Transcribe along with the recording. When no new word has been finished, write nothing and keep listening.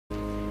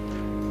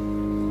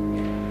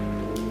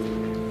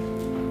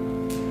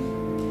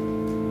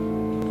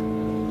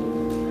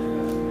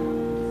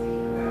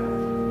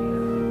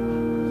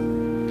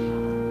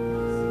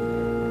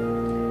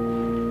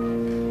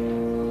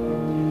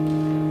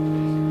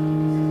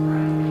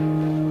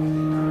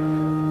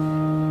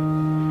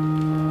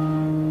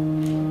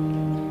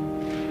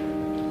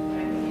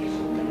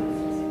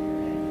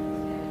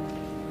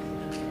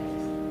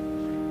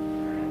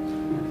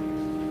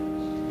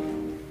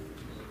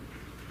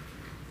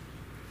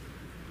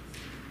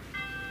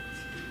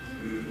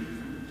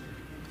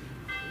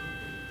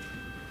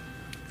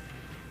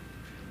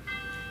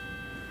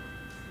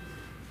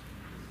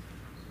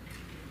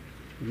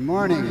Good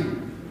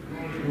morning.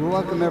 We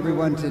welcome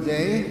everyone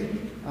today.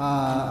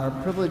 Our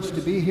privilege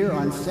to be here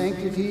on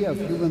Sanctity of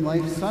Human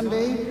Life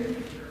Sunday.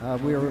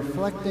 We are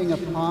reflecting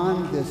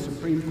upon the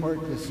Supreme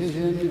Court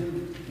decision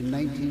in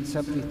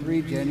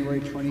 1973, January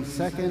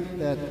 22nd,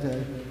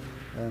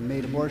 that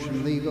made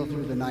abortion legal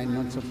through the 9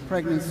 months of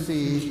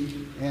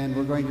pregnancy, and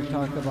we're going to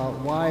talk about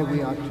why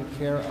we ought to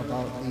care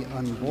about the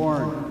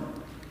unborn.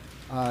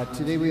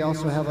 Today we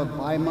also have a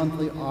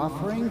bi-monthly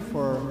offering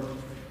for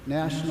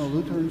National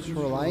Lutherans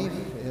for Life.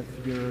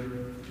 If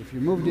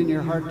you're moved in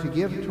your heart to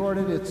give toward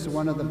it, it's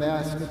one of the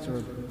baskets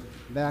or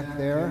back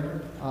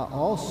there.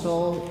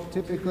 Also,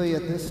 typically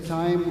at this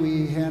time,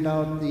 we hand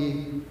out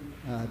the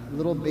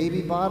little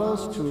baby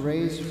bottles to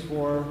raise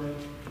for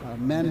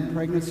Men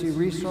Pregnancy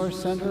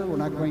Resource Center. We're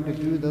not going to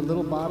do the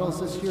little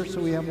bottles this year, so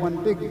we have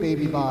one big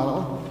baby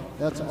bottle.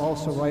 That's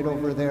also right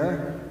over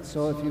there.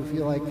 So if you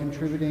feel like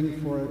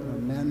contributing for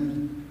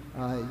men,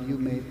 you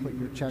may put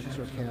your checks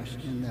or cash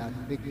in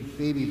that big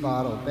baby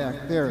bottle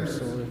back there.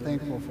 So we're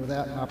thankful for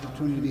that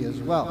opportunity as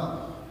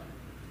well.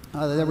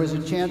 There was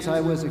a chance I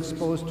was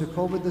exposed to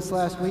COVID this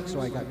last week,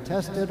 so I got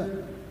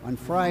tested on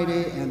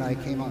Friday, and I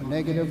came out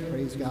negative,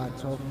 praise God.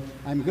 So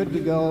I'm good to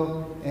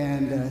go,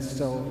 and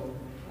so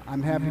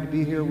I'm happy to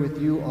be here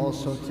with you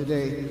also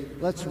today.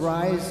 Let's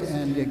rise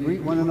and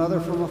greet one another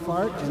from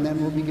afar, and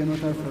then we'll begin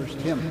with our first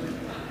hymn.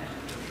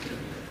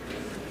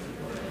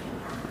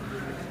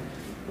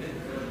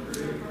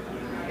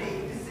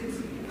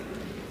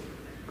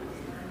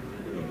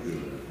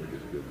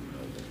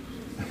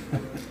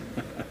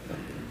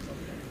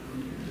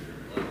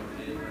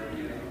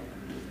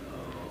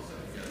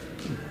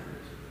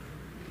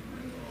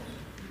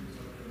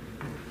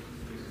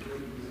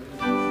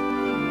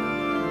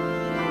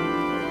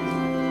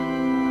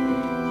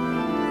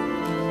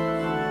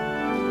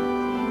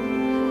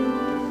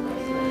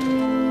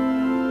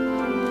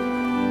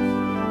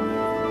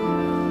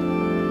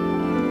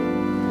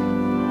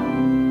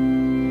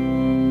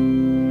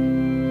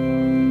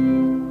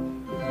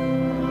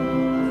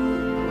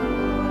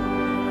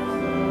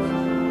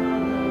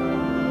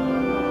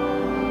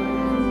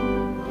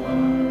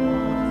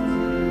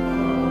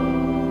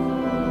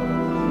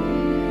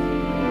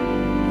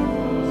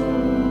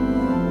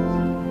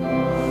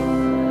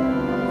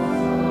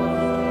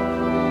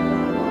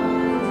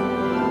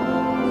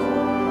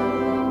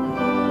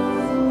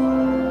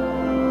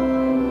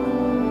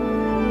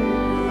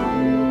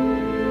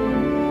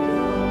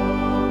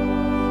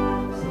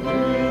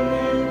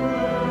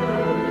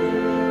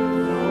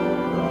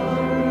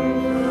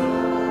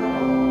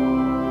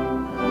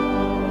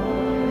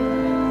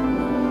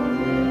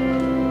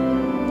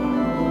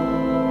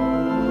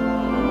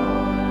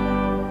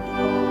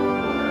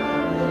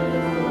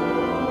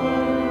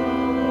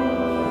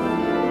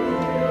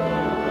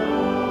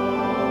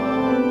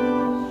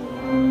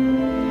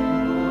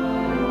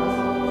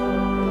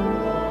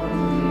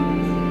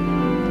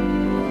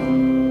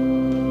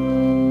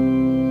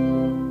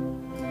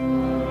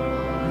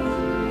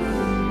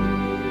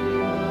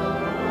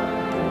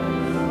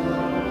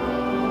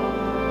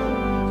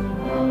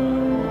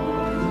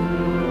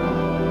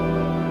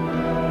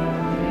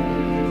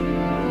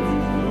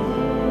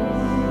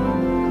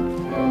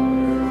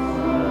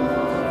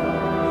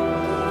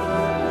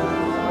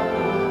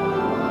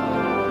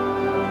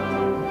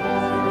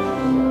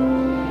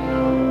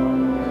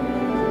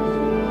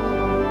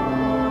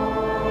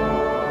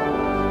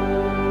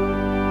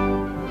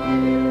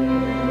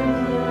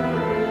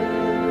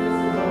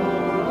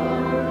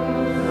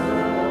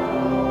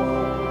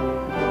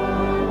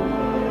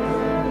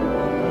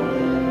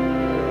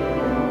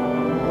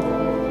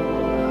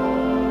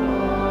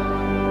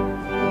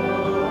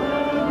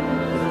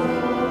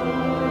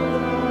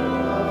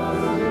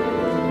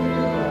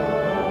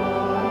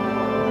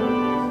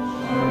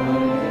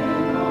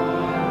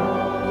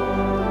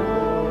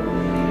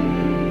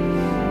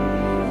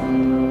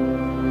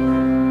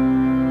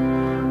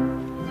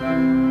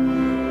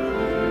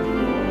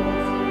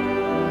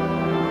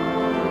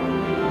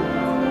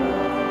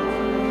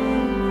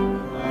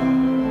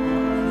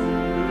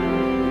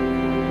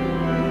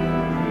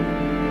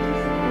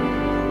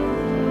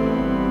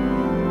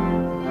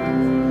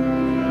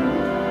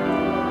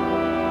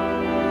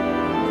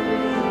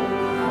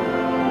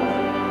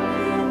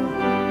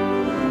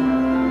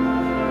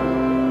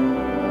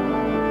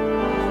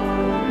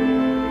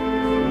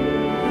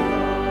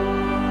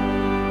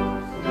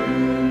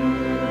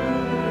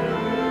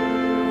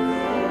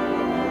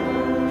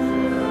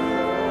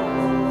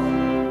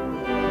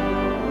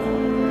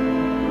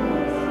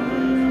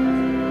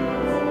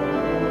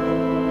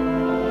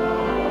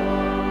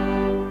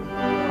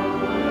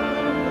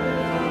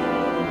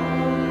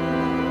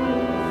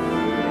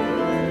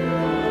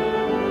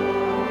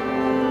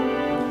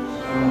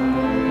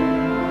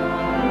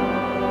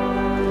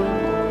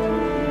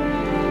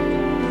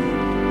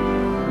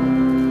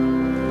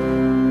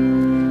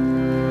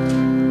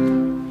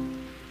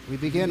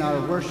 Begin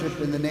our worship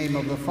in the name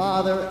of the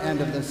Father,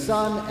 and of the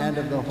Son, and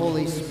of the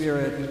Holy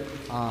Spirit.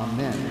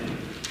 Amen.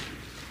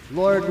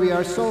 Lord, we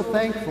are so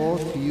thankful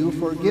to you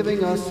for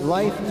giving us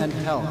life and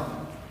health,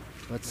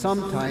 but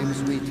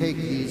sometimes we take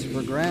these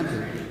for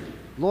granted.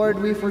 Lord,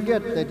 we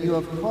forget that you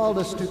have called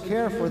us to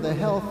care for the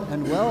health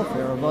and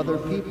welfare of other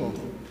people.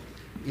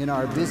 In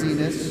our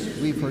busyness,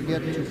 we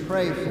forget to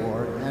pray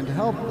for and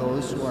help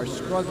those who are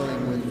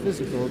struggling with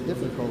physical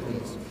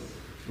difficulties.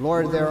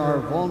 Lord, there are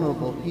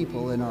vulnerable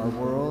people in our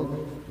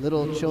world,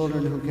 little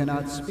children who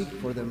cannot speak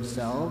for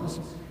themselves,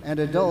 and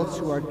adults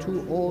who are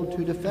too old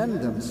to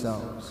defend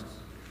themselves.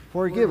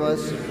 Forgive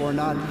us for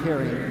not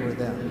caring for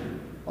them.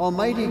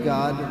 Almighty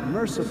God,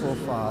 merciful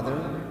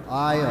Father,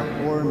 I,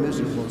 a poor,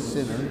 miserable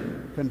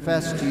sinner,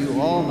 confess to you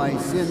all my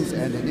sins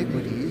and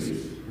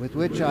iniquities with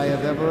which I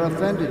have ever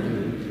offended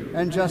you,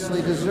 and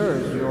justly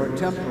deserved your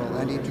temporal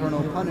and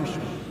eternal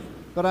punishment.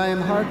 But I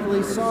am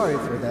heartily sorry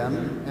for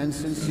them and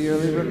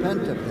sincerely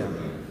repent of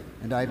them.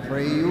 And I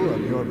pray you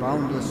of your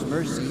boundless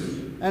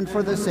mercy, and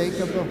for the sake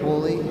of the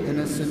holy,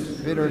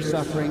 innocent, bitter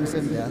sufferings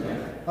and death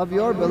of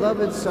your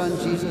beloved Son,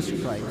 Jesus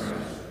Christ,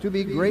 to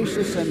be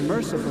gracious and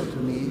merciful to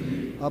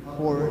me, a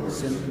poor,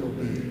 sinful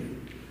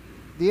being.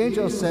 The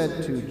angel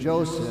said to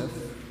Joseph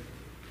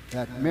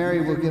that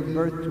Mary will give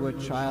birth to a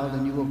child,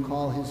 and you will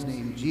call his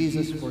name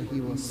Jesus, for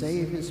he will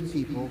save his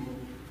people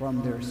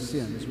from their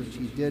sins, which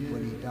he did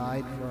when he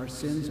died for our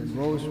sins and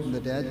rose from the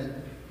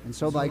dead. And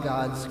so by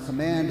God's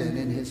command and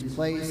in his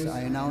place, I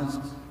announce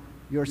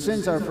your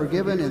sins are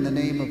forgiven in the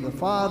name of the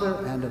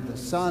Father, and of the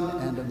Son,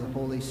 and of the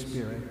Holy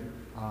Spirit.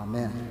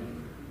 Amen.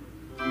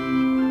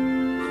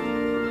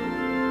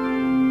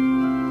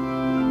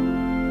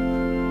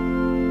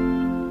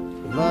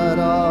 Let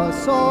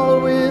us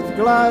all with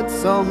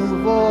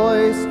gladsome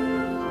voice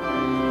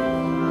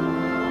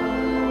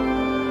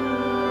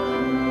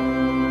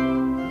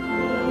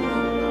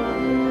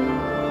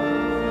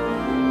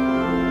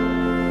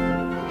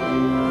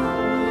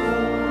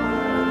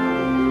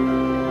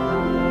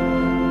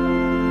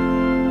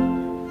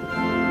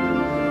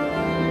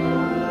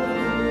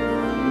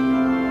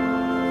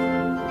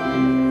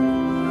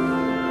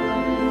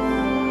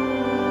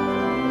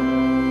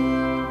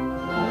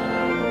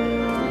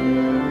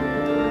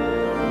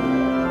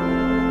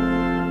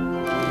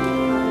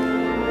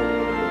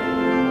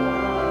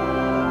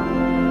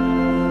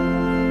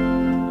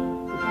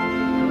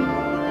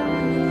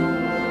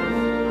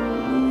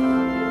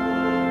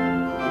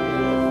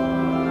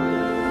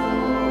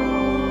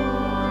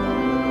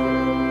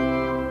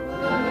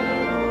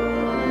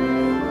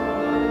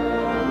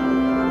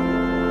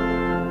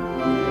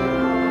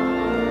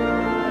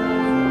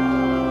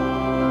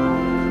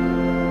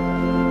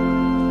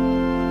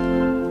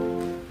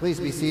Please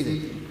be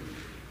seated.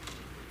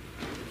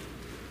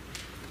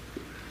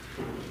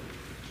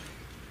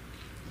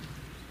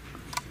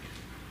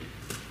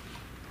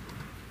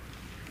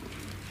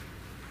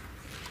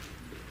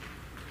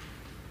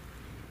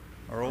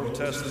 Our Old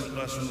Testament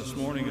lesson this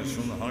morning is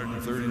from the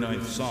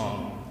 139th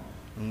Psalm,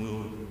 and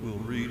we'll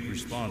read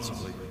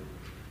responsibly.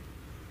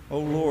 O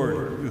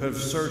Lord, you have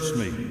searched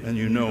me, and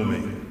you know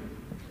me.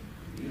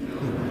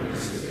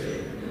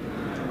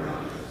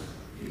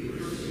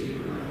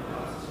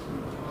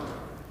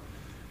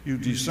 You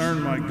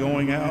discern my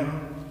going out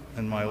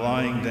and my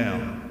lying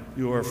down.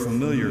 You are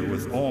familiar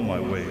with all my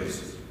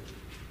ways.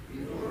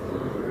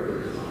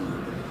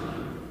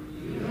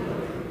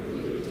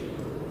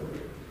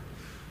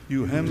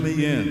 You hem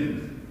me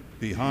in,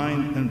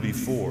 behind and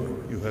before.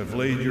 You have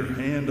laid your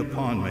hand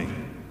upon me.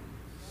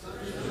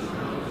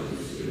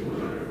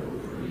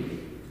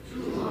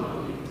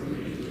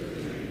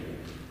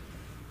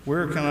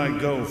 Where can I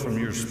go from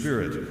your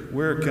spirit?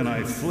 Where can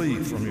I flee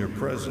from your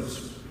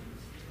presence?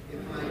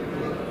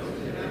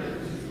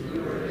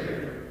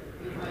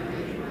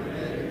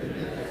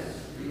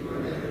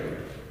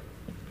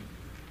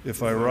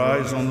 If I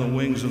rise on the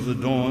wings of the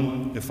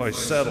dawn, if I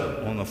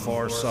settle on the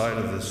far side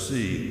of the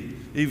sea,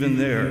 even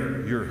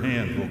there your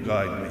hand will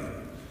guide me.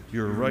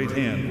 Your right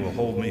hand will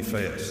hold me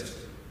fast.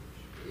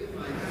 If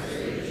I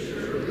say,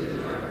 surely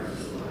the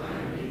darkness will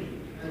hide me,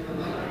 and the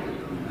light will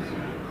come night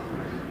upon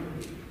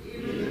me,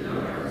 even the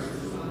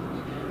darkness will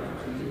not be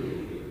dark to you.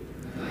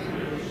 The night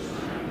will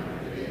shine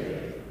like the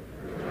day,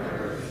 for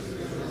darkness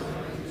is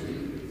light to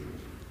you.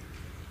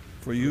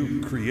 For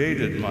you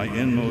created my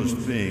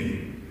inmost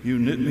being. You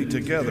knit me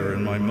together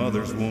in my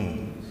mother's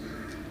womb.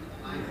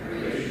 I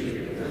praise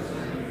you because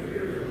I am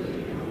fearfully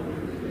and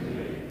wonderfully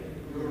made.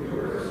 Your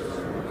works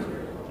are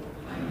wonderful.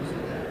 I know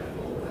that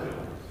full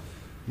well.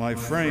 My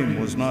frame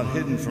was not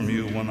hidden from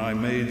you when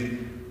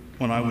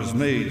I was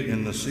made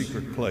in the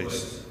secret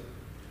place.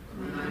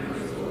 When I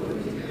was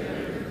woven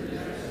together in the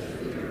depths of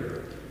the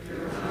earth,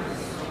 your eyes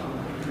saw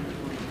my wonderful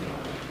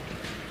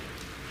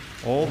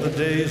thought. All the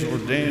days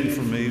ordained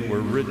for me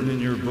were written in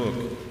your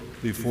book,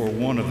 before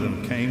one of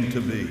them came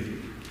to be.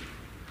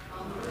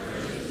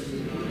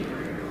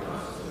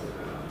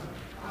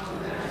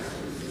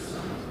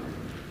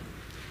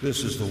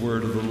 This is the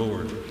word of the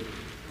Lord.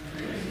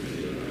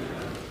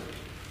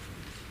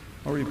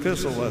 Our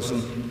epistle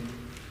lesson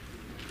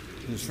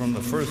is from the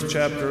first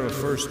chapter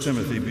of 1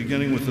 Timothy,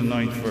 beginning with the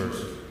 9th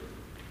verse.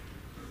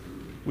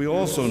 We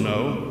also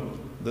know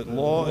that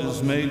law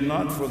is made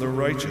not for the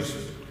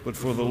righteous, but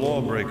for the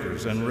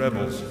lawbreakers and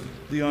rebels,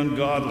 the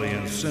ungodly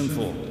and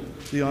sinful,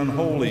 the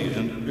unholy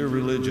and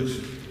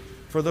irreligious,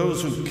 for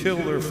those who kill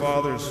their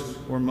fathers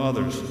or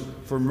mothers,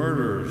 for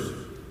murderers,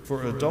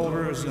 for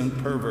adulterers and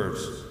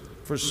perverts,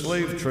 for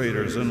slave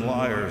traders and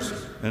liars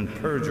and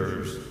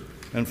perjurers,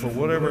 and for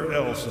whatever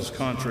else is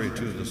contrary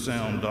to the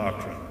sound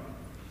doctrine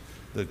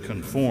that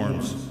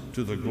conforms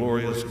to the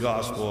glorious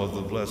gospel of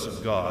the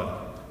blessed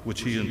God,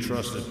 which he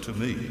entrusted to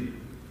me.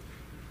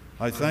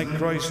 I thank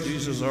Christ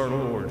Jesus our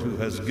Lord, who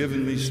has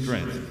given me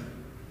strength,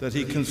 that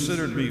he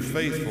considered me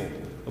faithful,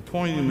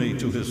 appointing me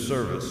to his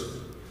service.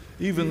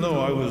 Even though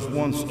I was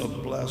once a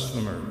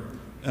blasphemer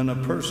and a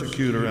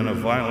persecutor and a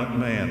violent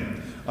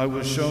man, I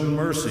was shown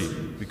mercy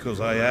because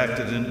I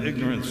acted in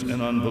ignorance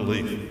and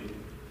unbelief.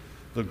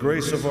 The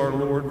grace of our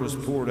Lord was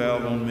poured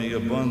out on me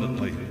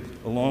abundantly,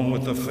 along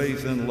with the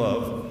faith and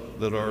love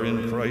that are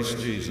in Christ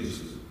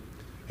Jesus.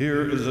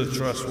 Here is a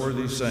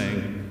trustworthy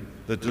saying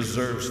that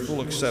deserves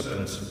full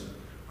acceptance.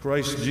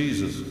 Christ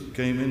Jesus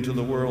came into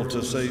the world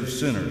to save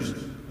sinners,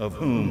 of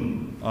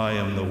whom I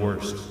am the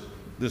worst.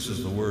 This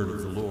is the word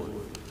of the Lord.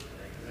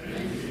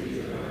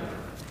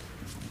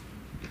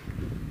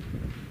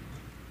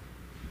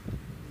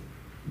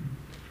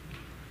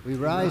 We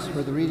rise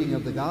for the reading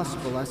of the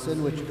gospel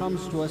lesson, which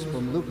comes to us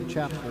from Luke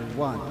chapter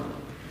 1.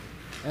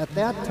 At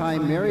that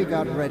time, Mary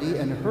got ready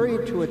and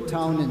hurried to a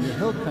town in the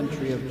hill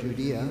country of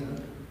Judea,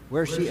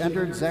 where she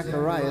entered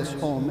Zechariah's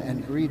home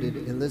and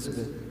greeted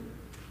Elizabeth.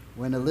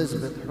 When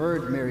Elizabeth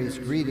heard Mary's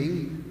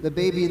greeting, the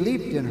baby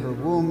leaped in her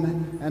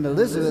womb, and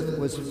Elizabeth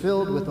was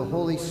filled with the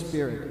Holy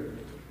Spirit.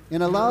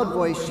 In a loud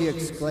voice she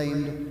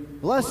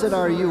exclaimed, "Blessed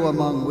are you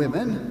among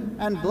women,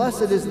 and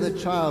blessed is the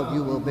child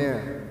you will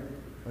bear.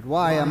 But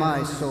why am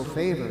I so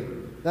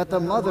favored, that the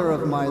mother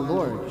of my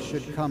Lord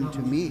should come to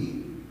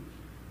me?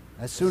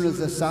 As soon as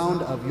the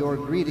sound of your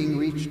greeting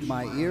reached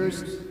my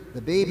ears,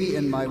 the baby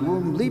in my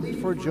womb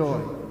leaped for joy.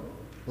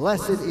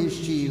 Blessed is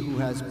she who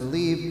has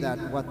believed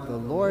that what the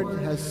Lord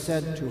has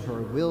said to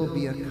her will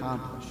be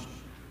accomplished."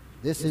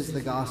 This is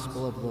the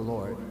gospel of the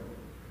Lord.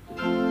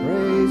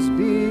 Praise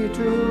be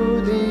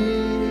to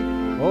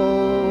thee,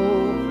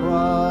 O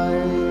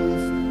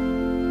Christ.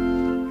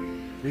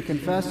 We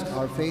confess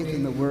our faith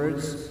in the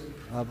words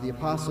of the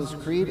Apostles'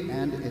 Creed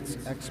and its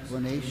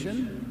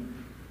explanation.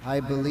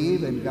 I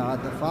believe in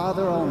God the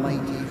Father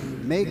Almighty,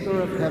 maker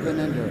of heaven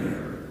and earth.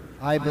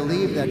 I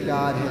believe that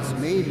God has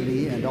made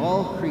me and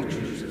all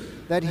creatures,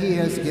 that he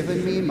has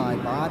given me my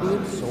body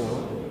and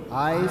soul,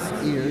 eyes,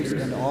 ears,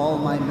 and all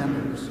my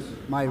members,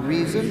 my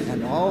reason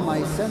and all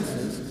my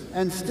senses,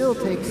 and still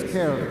takes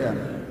care of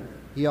them.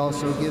 He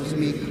also gives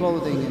me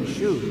clothing and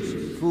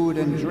shoes, food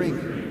and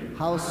drink,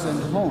 house and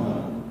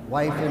home,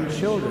 wife and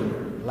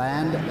children,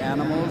 land,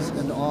 animals,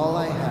 and all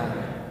I have.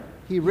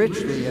 He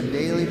richly and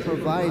daily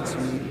provides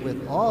me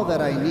with all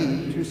that I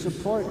need to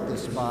support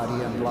this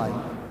body and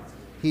life.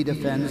 He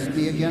defends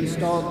me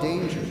against all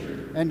danger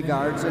and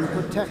guards and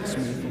protects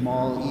me from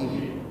all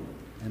evil.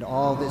 And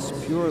all this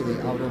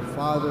purely out of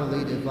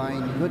fatherly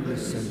divine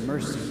goodness and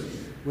mercy,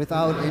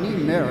 without any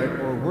merit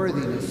or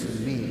worthiness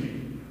in me.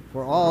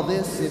 For all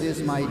this it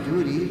is my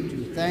duty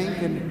to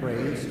thank and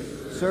praise,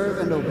 serve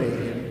and obey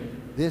him.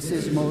 This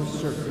is most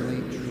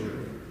certainly true.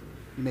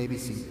 You may be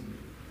seated.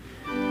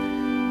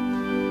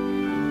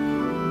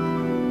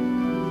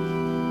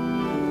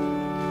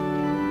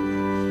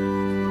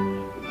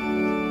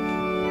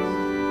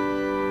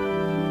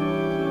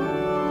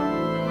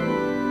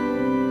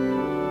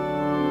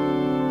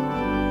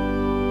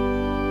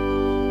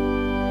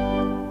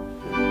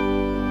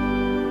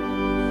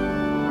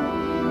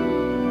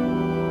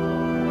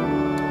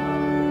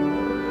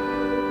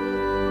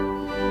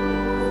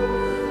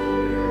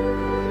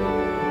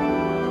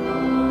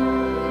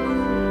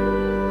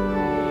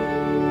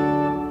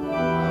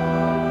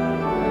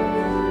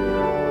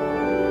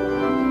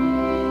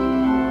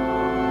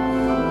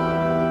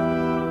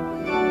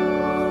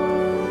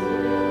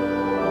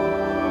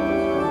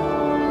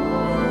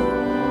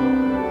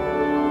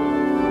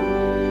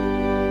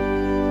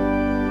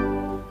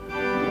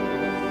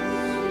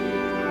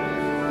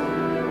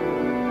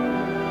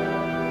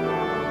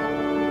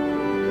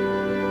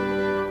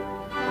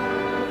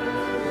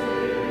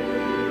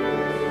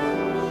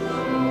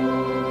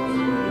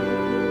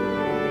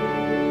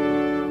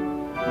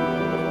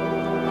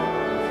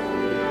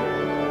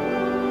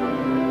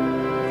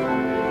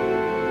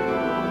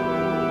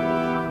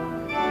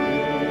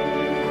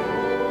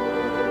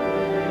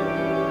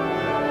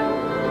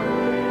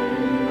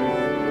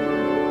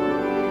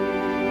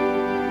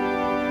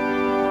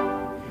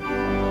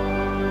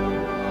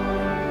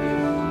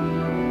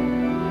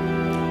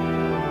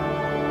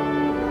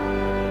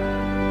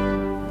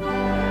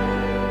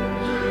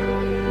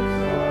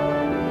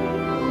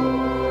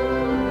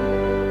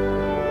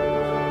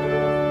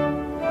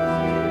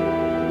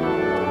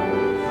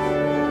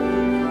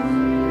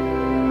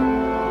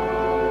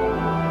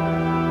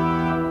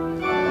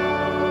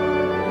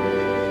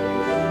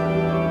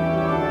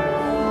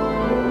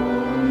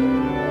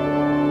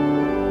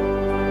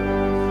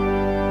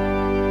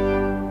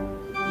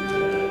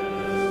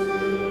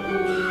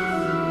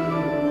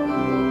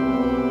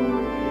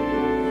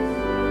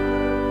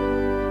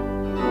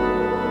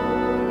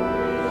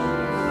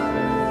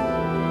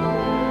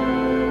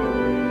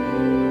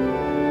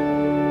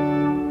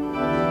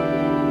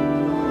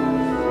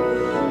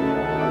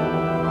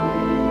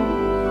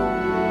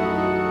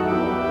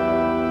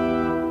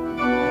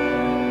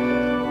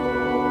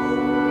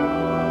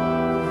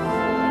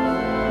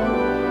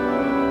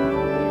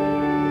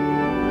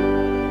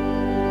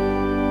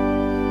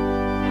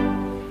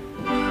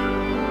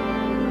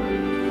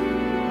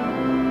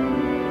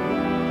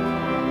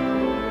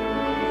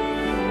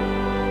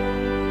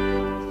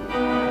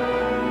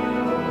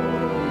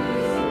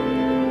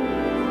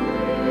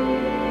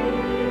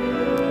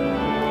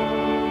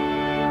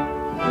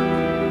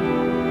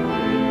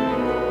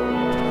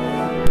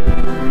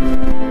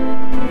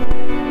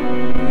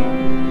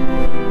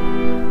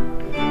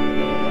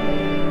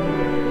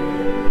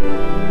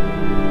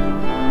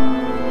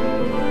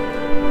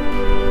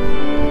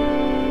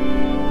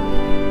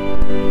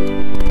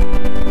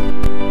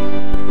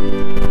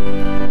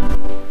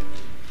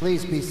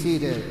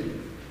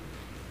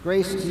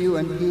 Grace to you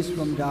and peace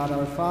from God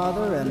our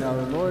Father and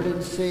our Lord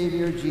and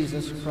Savior,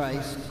 Jesus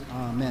Christ.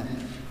 Amen.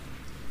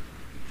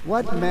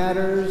 What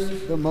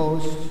matters the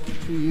most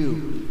to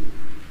you?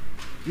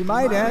 You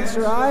might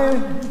answer, I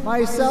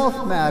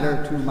myself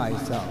matter to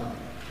myself.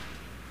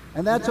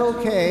 And that's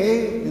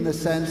okay in the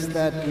sense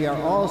that we are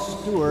all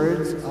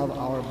stewards of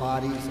our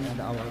bodies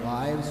and our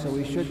lives, so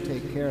we should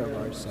take care of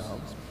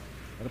ourselves.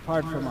 But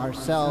apart from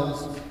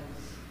ourselves,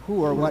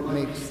 who or what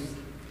makes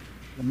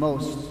the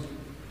most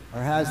or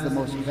has the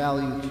most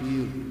value to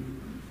you?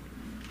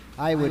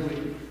 I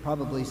would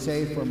probably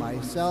say for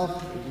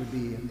myself, it would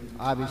be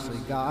obviously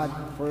God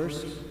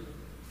first,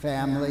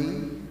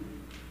 family,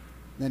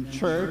 then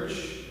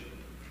church,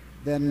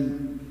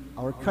 then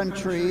our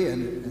country,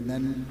 and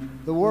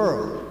then the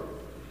world.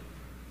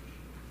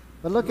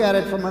 But look at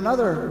it from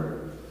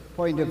another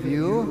point of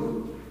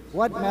view.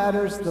 What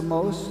matters the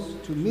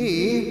most to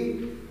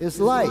me is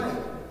life.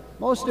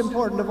 Most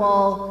important of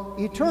all,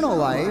 eternal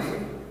life.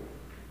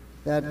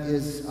 That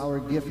is our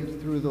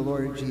gift through the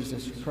Lord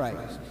Jesus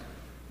Christ.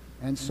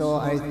 And so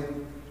I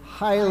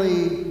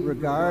highly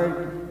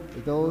regard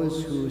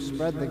those who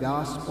spread the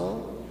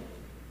gospel,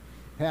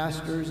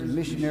 pastors and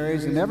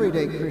missionaries and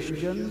everyday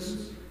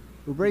Christians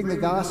who bring the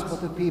gospel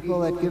to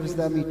people that gives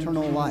them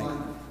eternal life.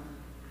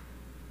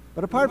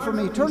 But apart from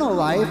eternal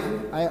life,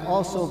 I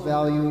also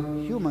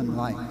value human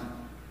life.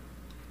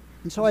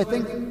 And so I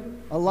think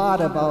a lot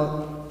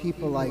about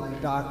people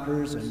like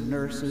doctors and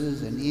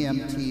nurses and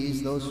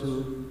EMTs, those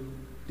who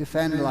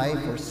defend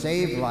life or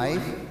save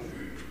life.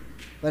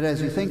 But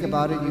as you think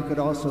about it, you could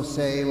also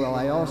say, well,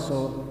 I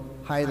also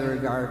highly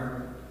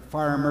regard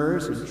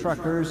farmers and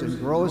truckers and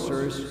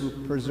grocers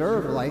who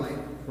preserve life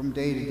from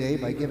day to day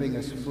by giving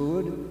us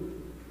food,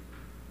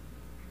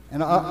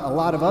 and a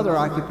lot of other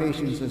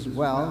occupations as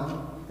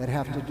well that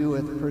have to do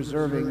with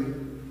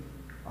preserving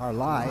our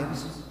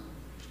lives.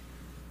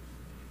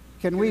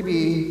 Can we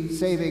be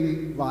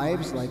saving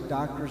lives like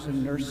doctors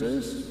and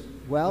nurses?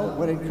 Well,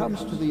 when it comes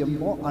to the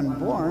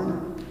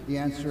unborn, the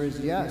answer is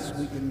yes.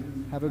 We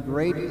can have a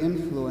great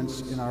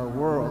influence in our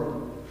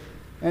world.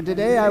 And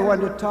today I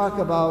want to talk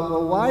about,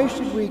 well, why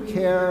should we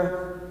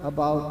care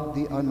about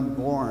the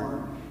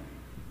unborn?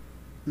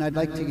 And I'd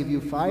like to give you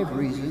 5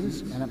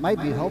 reasons, and it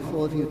might be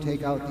helpful if you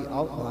take out the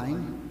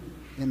outline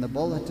in the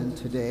bulletin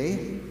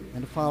today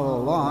and follow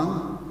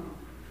along.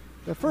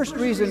 The first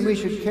reason we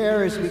should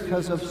care is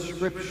because of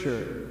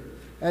Scripture.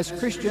 As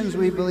Christians,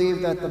 we believe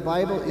that the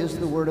Bible is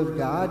the Word of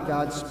God.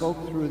 God spoke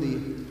through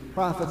the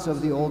prophets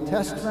of the Old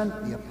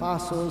Testament, the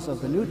apostles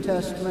of the New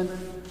Testament,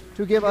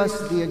 to give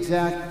us the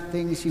exact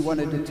things He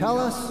wanted to tell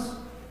us.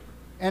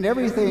 And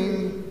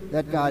everything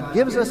that God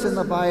gives us in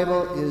the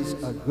Bible is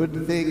a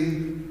good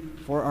thing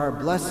for our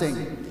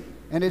blessing.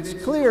 And it's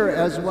clear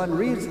as one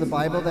reads the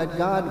Bible that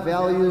God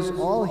values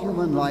all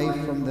human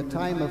life from the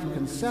time of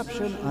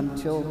conception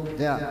until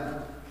death.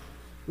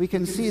 We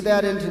can see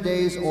that in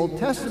today's Old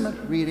Testament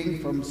reading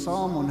from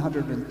Psalm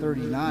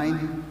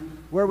 139,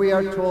 where we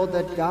are told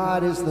that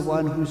God is the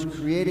one who's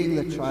creating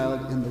the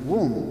child in the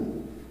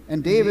womb.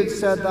 And David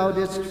said, Thou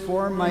didst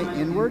form my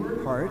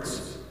inward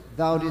parts,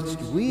 Thou didst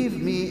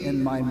weave me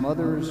in my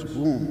mother's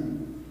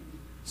womb.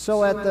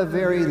 So at the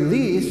very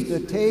least, the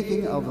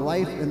taking of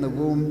life in the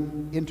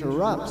womb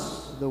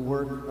interrupts the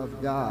work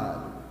of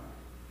God.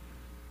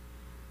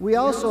 We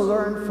also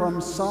learn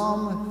from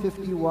Psalm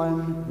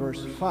 51,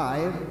 verse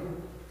 5,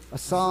 a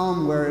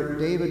psalm where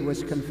David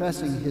was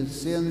confessing his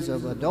sins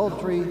of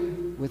adultery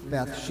with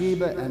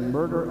Bathsheba and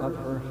murder of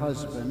her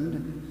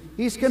husband.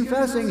 He's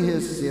confessing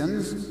his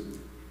sins,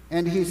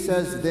 and he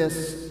says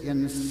this,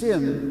 In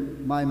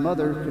sin my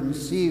mother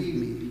conceived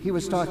me. He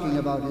was talking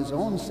about his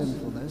own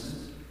sinfulness,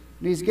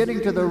 and he's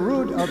getting to the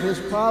root of his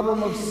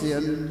problem of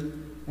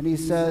sin, and he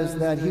says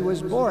that he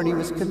was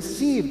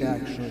conceived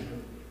actually,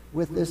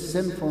 with this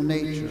sinful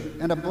nature.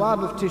 And a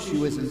blob of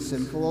tissue isn't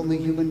sinful, only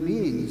human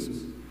beings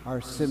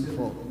are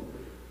sinful.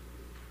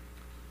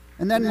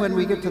 And then when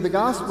we get to the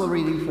gospel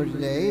reading for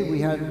today, we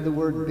had the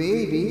word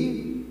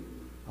baby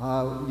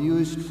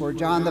used for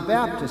John the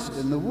Baptist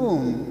in the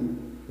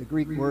womb. The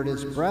Greek word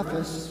is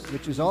brephos,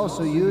 which is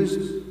also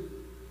used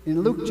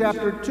in Luke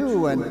chapter 2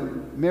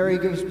 when Mary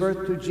gives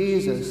birth to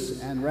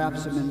Jesus and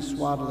wraps him in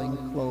swaddling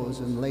clothes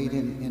and laid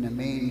him in a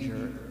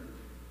manger.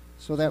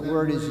 So that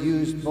word is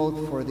used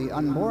both for the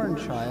unborn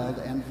child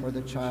and for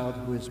the child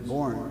who is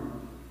born.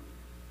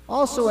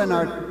 Also in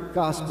our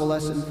gospel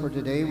lesson for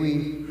today,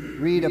 we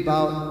read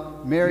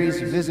about Mary's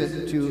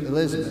visit to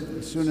Elizabeth.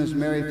 As soon as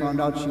Mary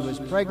found out she was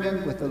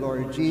pregnant with the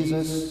Lord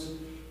Jesus,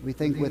 we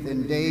think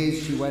within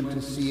days she went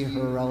to see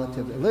her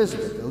relative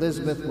Elizabeth.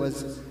 Elizabeth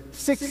was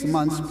 6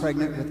 months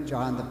pregnant with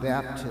John the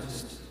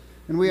Baptist.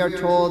 And we are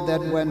told that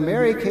when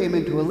Mary came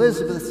into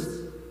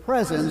Elizabeth's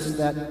presence,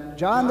 that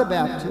John the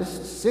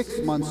Baptist, 6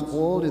 months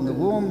old in the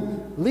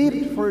womb,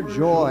 leaped for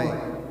joy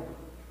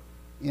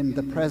in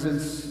the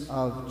presence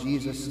of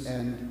Jesus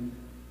and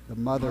the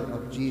mother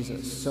of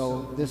Jesus.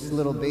 So this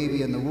little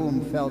baby in the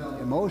womb felt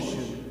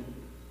emotion.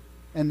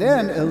 And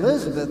then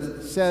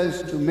Elizabeth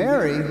says to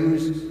Mary,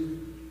 whose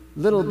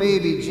little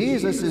baby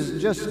Jesus is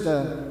just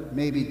a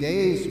maybe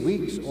days,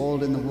 weeks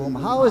old in the womb,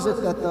 how is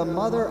it that the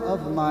mother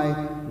of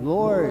my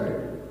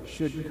Lord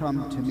should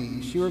come to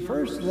me? She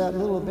refers to that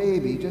little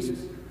baby just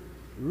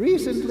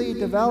recently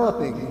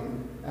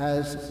developing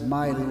as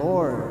my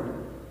Lord.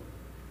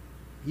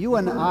 You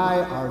and I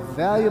are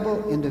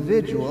valuable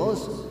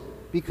individuals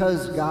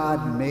because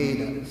God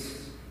made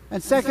us.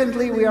 And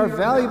secondly, we are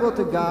valuable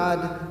to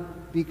God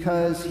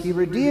because He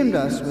redeemed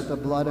us with the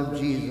blood of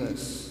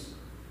Jesus.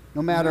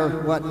 No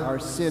matter what our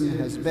sin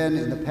has been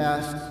in the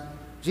past,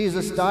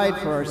 Jesus died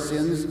for our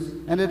sins,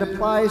 and it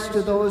applies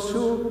to those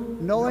who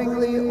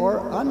knowingly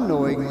or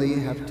unknowingly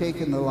have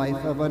taken the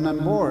life of an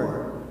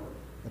unborn.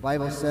 The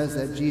Bible says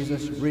that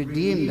Jesus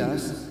redeemed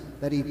us,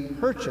 that He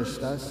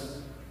purchased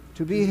us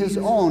to be His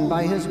own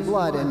by His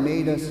blood and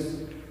made us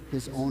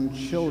His own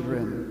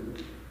children.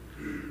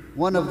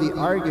 One of the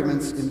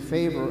arguments in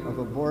favor of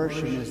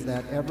abortion is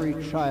that every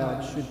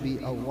child should be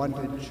a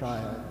wanted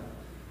child.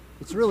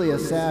 It's really a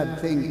sad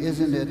thing,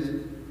 isn't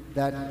it,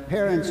 that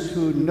parents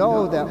who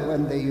know that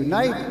when they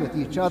unite with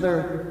each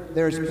other,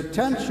 there's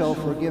potential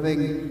for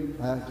giving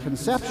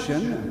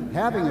conception,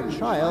 having a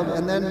child,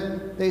 and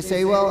then they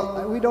say,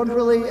 well, we don't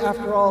really,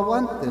 after all,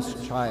 want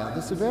this child.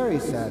 It's a very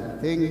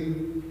sad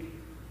thing.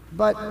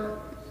 But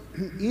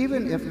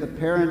even if the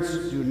parents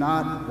do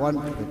not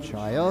want the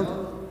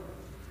child,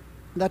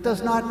 that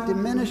does not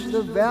diminish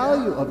the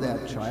value of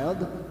that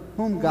child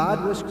whom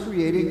God was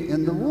creating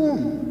in the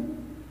womb.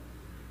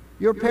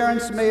 Your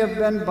parents may have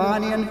been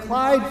Bonnie and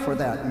Clyde for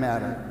that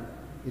matter.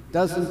 It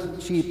doesn't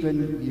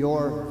cheapen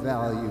your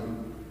value.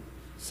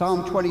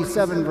 Psalm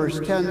 27 verse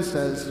 10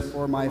 says,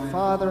 "For my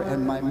father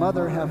and my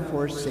mother have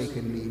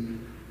forsaken me,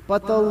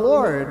 but the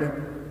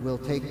Lord will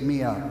take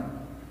me up."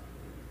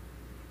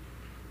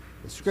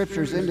 The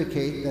scriptures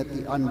indicate that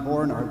the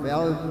unborn are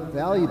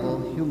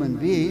valuable human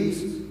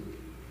beings,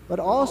 but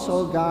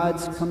also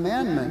God's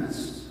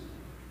commandments.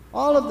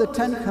 All of the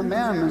 10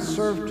 commandments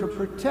serve to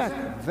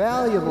protect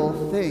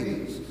valuable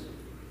things.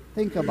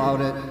 Think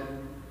about it.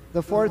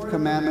 The 4th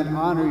commandment,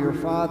 honor your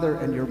father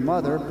and your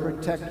mother,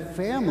 protect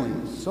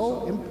families,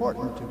 so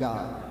important to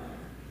God.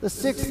 The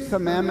 6th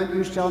commandment,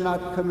 you shall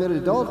not commit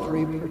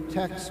adultery,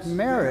 protects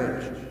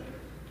marriage.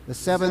 The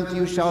 7th,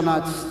 you shall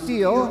not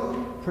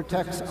steal,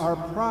 protects our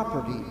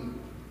property.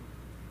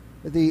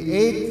 The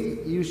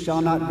 8th, you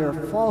shall not bear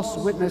false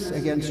witness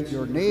against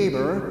your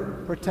neighbor,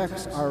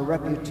 protects our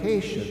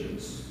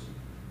reputations.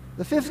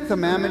 The 5th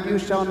commandment, you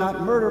shall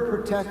not murder,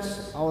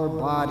 protects our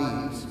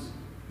bodies.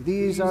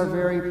 These are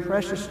very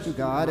precious to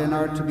God and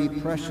are to be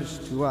precious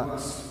to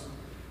us.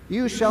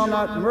 You shall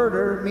not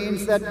murder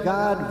means that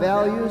God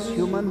values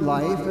human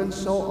life, and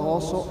so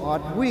also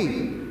ought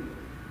we.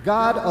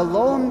 God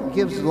alone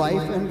gives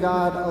life, and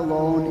God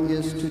alone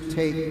is to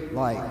take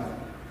life.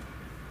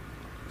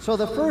 So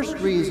the first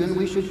reason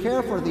we should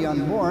care for the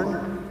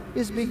unborn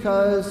is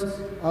because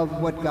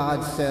of what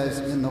God says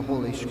in the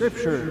Holy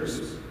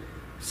Scriptures.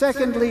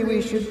 Secondly,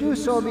 we should do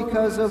so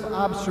because of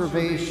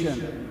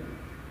observation.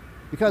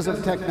 Because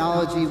of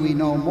technology, we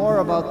know more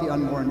about the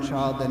unborn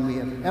child than we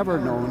have ever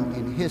known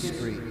in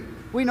history.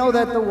 We know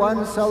that the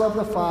one cell of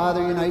the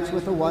father unites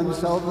with the one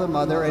cell of the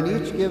mother, and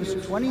each gives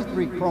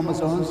 23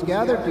 chromosomes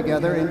gathered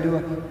together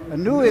into a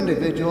new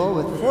individual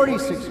with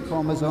 46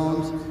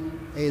 chromosomes,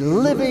 a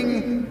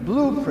living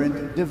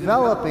blueprint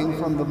developing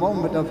from the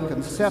moment of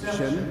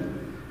conception.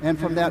 And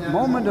from that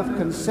moment of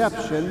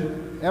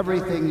conception,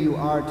 everything you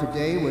are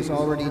today was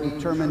already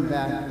determined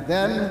back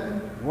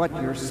then. What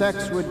your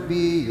sex would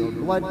be, your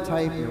blood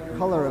type, your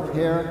color of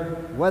hair,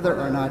 whether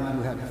or not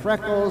you had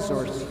freckles,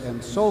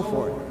 and so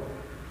forth.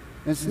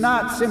 It's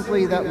not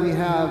simply that we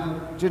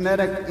have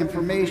genetic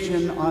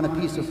information on a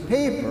piece of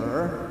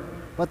paper,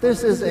 but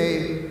this is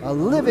a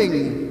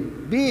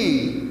living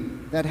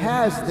being that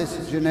has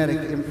this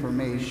genetic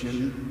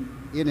information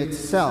in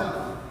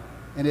itself.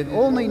 And it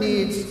only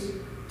needs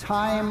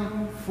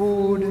time,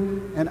 food,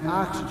 and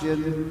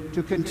oxygen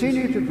to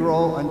continue to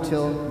grow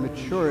until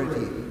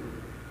maturity.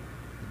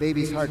 The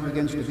baby's heart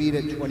begins to beat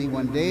at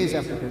 21 days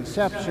after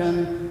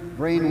conception.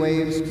 Brain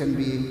waves can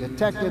be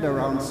detected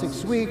around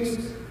 6 weeks.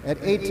 At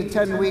 8 to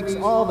 10 weeks,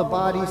 all the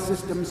body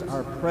systems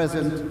are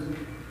present.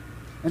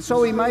 And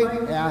so we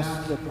might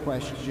ask the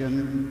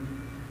question,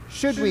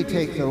 should we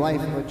take the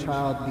life of a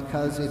child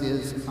because it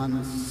is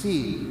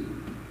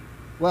unseen?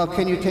 Well,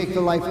 can you take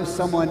the life of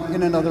someone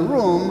in another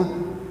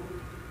room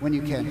when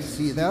you can't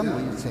see them?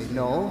 Well, you'd say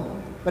no.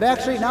 But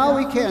actually now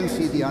we can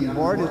see the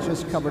unborn. It's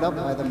just covered up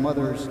by the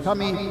mother's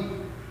tummy,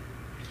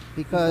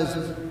 because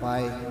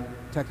by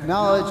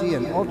technology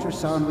and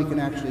ultrasound we can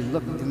actually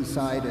look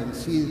inside and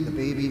see the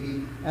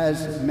baby,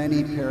 as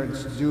many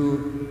parents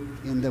do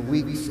in the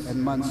weeks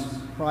and months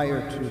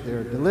prior to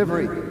their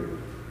delivery.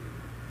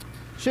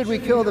 Should we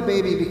kill the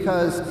baby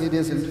because it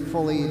isn't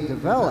fully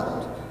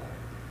developed?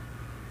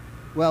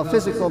 Well,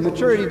 physical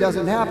maturity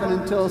doesn't happen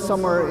until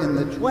somewhere in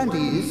the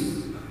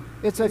 20s.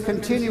 It's a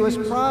continuous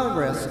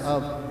progress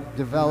of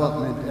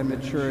development and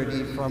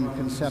maturity from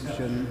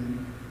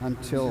conception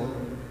until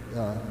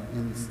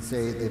in,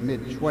 say, the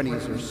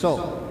mid-20s or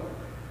so.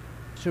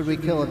 Should we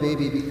kill a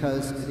baby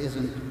because it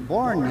isn't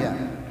born yet?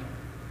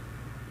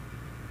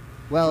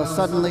 Well,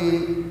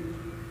 suddenly,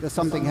 does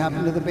something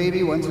happen to the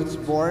baby once it's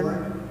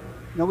born?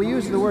 Now, we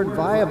use the word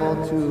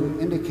viable to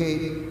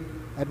indicate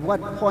at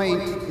what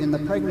point in the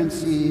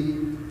pregnancy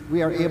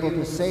we are able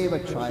to save a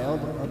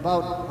child.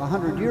 About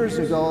 100 years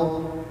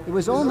ago, it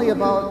was only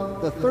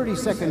about the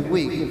 32nd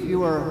week. If you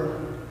were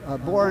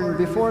born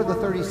before the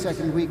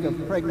 32nd week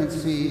of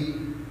pregnancy,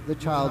 the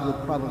child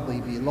would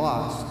probably be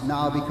lost.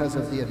 Now, because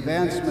of the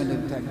advancement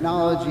in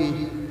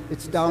technology,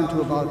 it's down to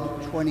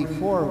about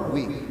 24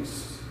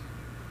 weeks.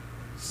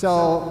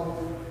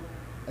 So,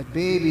 a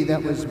baby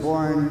that was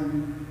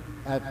born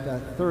at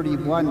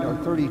 31 or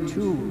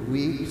 32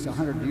 weeks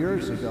 100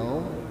 years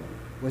ago,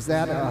 was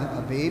that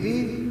a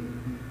baby?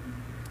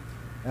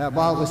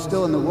 While it was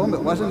still in the womb,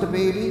 it wasn't a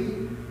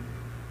baby.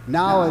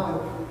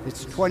 Now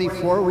it's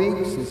 24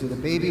 weeks. Is it a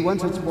baby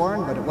once it's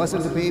born, but it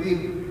wasn't a baby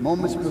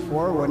moments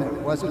before when it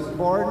wasn't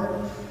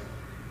born?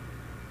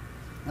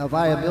 Now,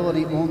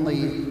 viability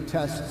only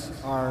tests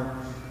our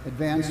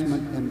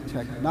advancement in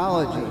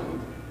technology.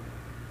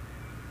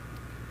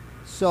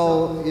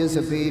 So is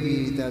a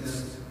baby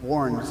that's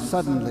born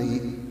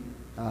suddenly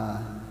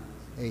a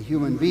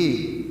human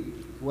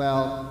being?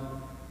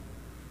 Well,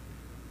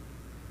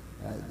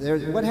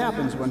 what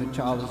happens when a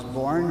child is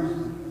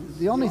born?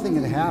 The only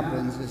thing that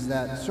happens is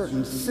that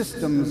certain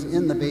systems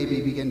in the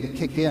baby begin to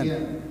kick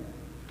in.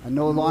 And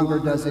no longer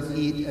does it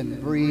eat and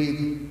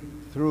breathe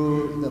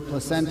through the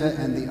placenta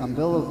and the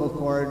umbilical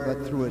cord,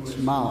 but through its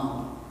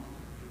mouth.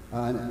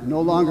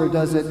 No longer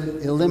does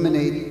it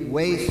eliminate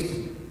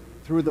waste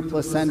through the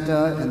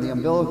placenta and the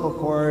umbilical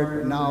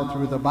cord, now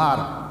through the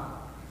bottom.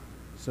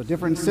 So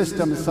different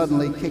systems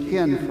suddenly kick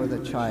in for the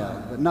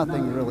child, but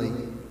nothing really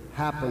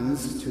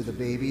happens to the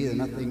baby, and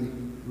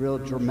nothing real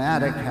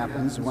dramatic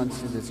happens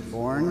once it is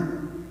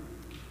born.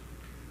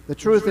 The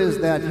truth is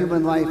that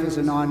human life is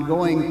an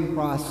ongoing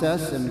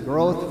process and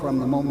growth from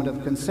the moment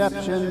of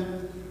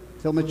conception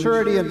till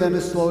maturity, and then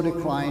a slow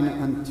decline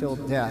until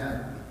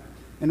death.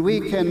 And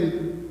we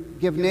can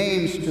give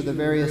names to the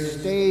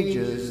various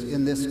stages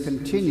in this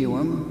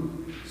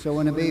continuum. So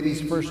when a baby's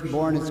first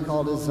born, it's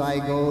called a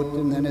zygote,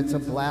 and then it's a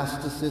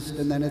blastocyst,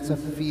 and then it's a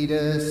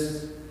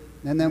fetus.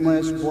 And then when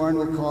it's born,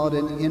 we'll call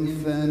it an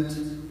infant,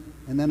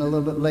 and then a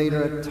little bit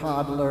later a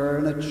toddler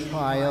and a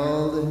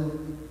child,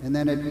 and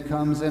then it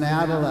becomes an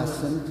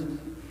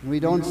adolescent. And we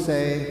don't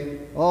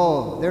say,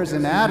 oh, there's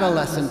an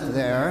adolescent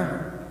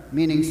there,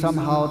 meaning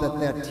somehow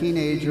that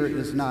teenager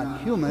is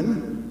not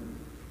human.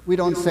 We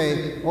don't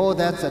say, oh,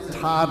 that's a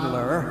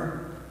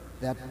toddler,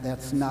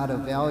 that's not a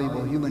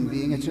valuable human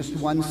being, it's just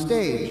one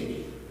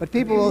stage. But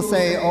people will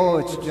say, oh,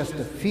 it's just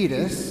a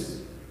fetus.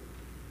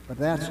 But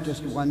that's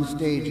just one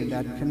stage in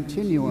that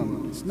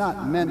continuum. It's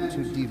not meant to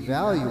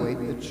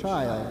devaluate the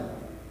child.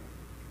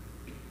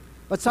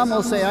 But some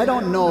will say, I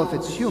don't know if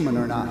it's human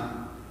or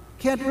not.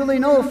 Can't really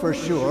know for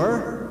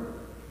sure.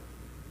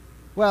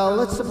 Well,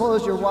 let's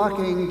suppose you're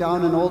walking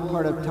down an old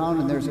part of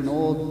town and there's an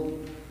old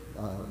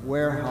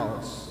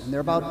warehouse, and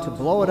they're about to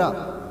blow it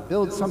up,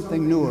 build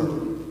something newer.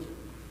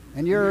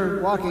 And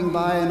you're walking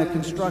by and a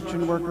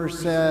construction worker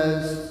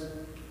says,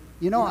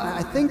 you know,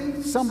 I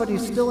think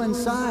somebody's still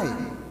inside.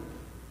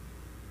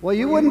 Well,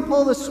 you wouldn't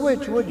pull the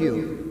switch, would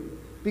you?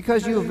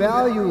 Because you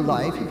value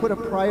life, you put a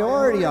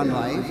priority on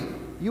life,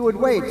 you would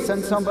wait,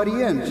 send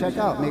somebody in, check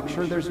out, make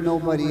sure there's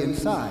nobody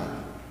inside.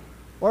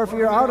 Or if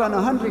you're out on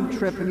a hunting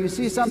trip and you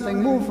see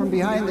something move from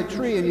behind the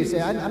tree and you say,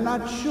 I'm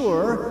not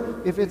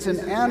sure if it's an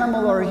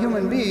animal or a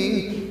human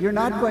being, you're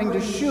not going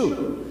to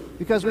shoot.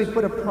 Because we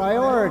put a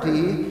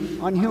priority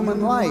on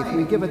human life.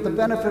 We give it the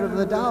benefit of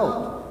the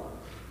doubt.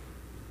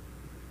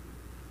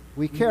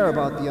 We care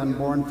about the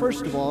unborn,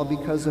 first of all,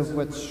 because of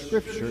what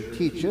Scripture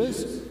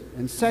teaches,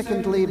 and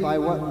secondly, by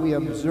what we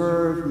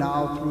observe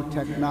now through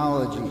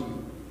technology.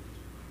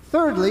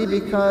 Thirdly,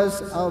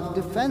 because of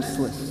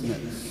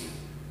defenselessness.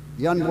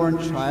 The unborn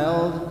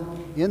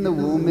child in the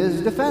womb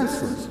is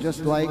defenseless,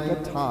 just like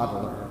a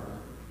toddler.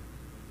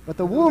 But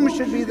the womb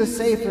should be the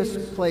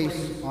safest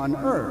place on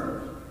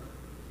earth.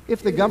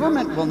 If the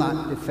government will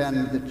not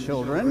defend the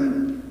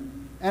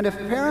children, and if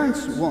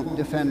parents won't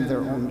defend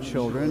their own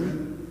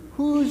children,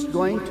 who's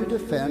going to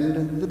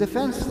defend the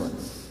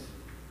defenseless?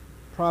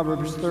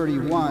 Proverbs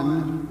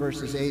 31,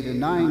 verses 8 and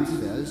 9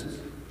 says,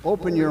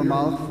 open your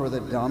mouth for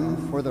the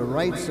dumb, for the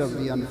rights of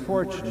the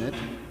unfortunate,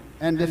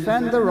 and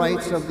defend the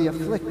rights of the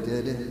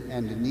afflicted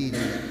and needy.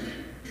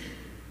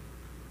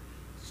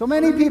 So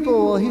many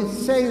people will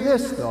say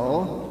this,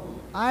 though.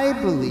 I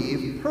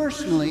believe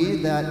personally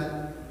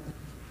that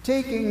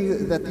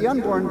the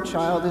unborn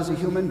child is a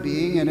human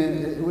being, and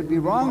it would be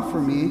wrong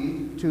for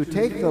me to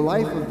take the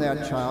life of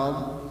that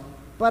child,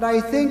 but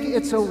I think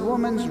it's a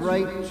woman's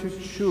right to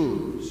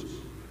choose.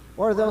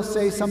 Or they'll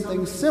say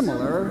something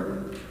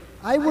similar.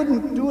 I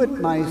wouldn't do it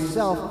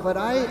myself, but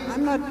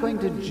I'm not going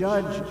to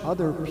judge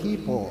other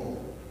people.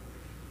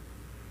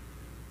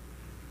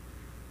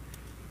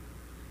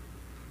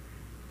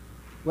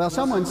 Well,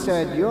 someone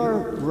said,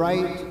 your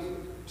right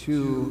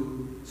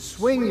to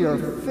swing your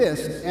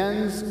fist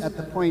ends at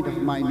the point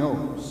of my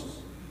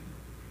nose.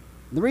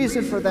 The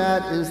reason for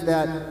that is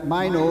that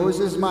my nose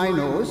is my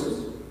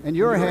nose, and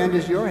your hand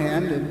is your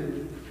hand,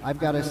 and I've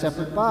got a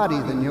separate body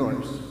than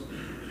yours.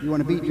 You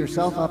want to beat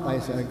yourself up? I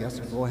said, I guess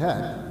go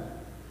ahead.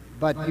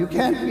 But you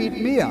can't beat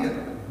me up.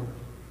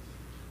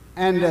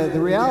 And the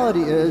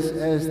reality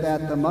is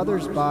that the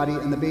mother's body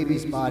and the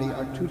baby's body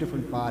are two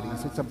different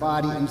bodies. It's a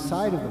body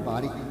inside of the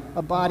body,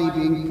 a body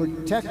being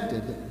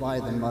protected by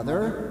the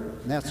mother.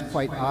 And that's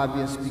quite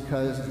obvious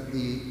because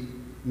the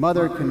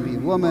mother can be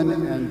woman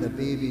and the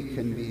baby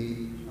can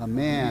be a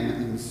man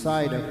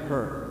inside of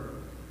her.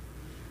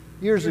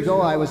 Years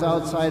ago, I was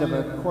outside of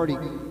a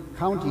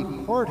county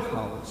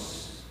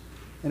courthouse,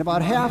 and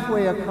about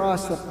halfway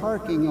across the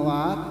parking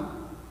lot,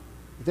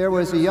 there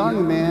was a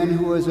young man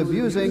who was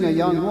abusing a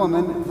young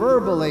woman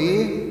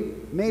verbally,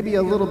 maybe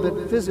a little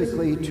bit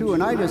physically too,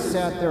 and I just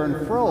sat there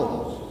and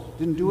froze,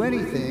 didn't do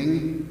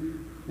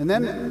anything. And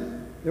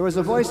then there was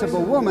a voice of a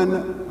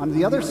woman on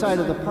the other side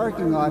of the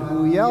parking lot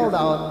who yelled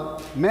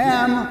out,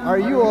 "Ma'am, are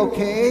you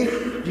okay?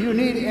 Do you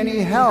need any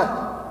help?"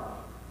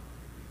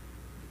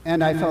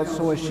 And I felt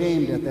so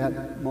ashamed at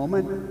that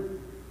moment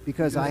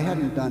because I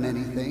hadn't done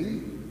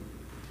anything.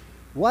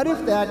 What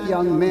if that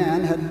young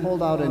man had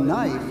pulled out a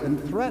knife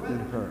and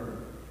threatened her?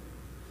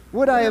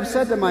 Would I have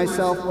said to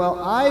myself, well,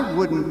 I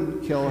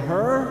wouldn't kill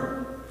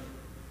her,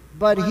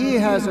 but he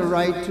has a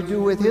right to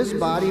do with his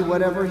body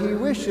whatever he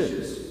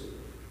wishes.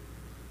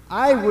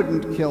 I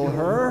wouldn't kill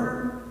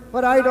her,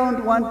 but I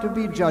don't want to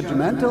be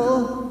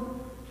judgmental.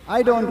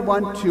 I don't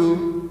want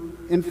to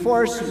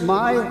force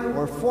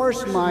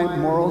my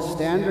moral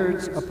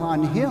standards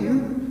upon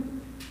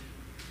him.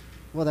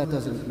 Well, that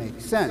doesn't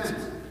make sense.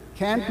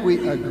 Can't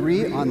we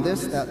agree on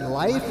this, that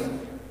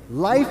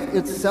life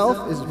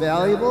itself is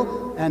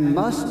valuable and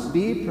must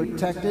be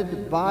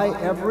protected by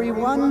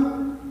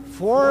everyone,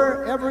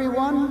 for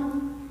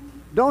everyone?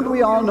 Don't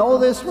we all know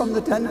this from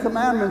the Ten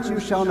Commandments, you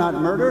shall not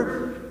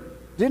murder?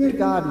 Didn't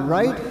God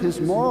write his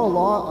moral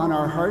law on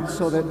our hearts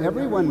so that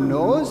everyone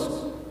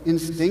knows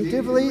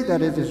instinctively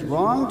that it is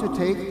wrong to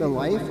take the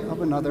life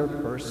of another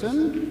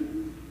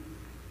person?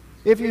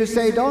 If you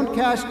say, don't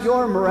cast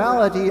your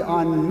morality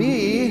on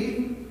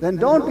me, then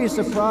don't be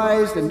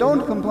surprised and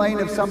don't complain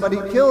if somebody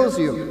kills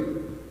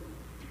you.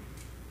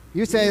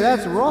 You say,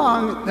 that's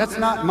wrong, that's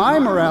not my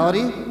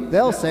morality.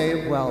 They'll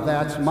say, well,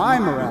 that's my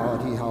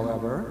morality,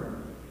 however.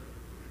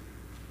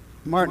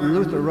 Martin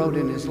Luther wrote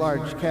in his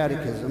large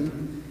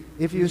catechism,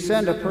 if you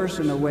send a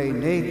person away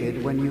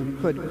naked when you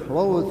could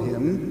clothe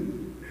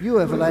him, you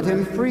have let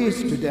him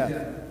freeze to death.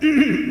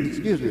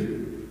 Excuse me.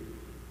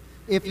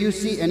 If you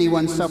see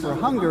anyone suffer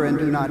hunger and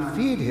do not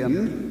feed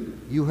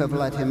him, you have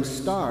let him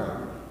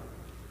starve.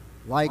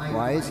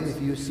 Likewise,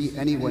 if you see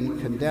anyone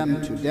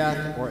condemned to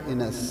death or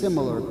in a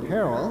similar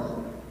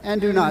peril,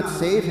 and do not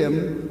save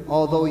him,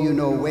 although you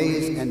know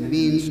ways and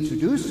means to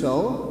do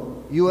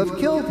so, you have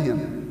killed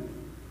him.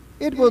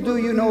 It will do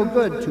you no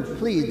good to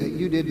plead that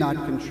you did not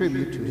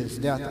contribute to his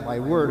death by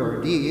word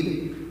or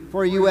deed,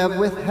 for you have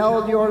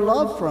withheld your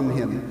love from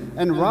him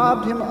and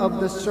robbed him of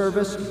the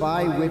service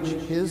by which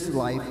his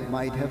life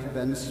might have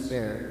been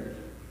spared.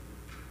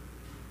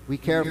 We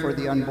care for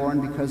the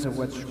unborn because of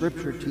what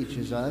Scripture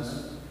teaches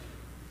us,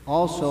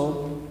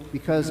 also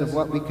because of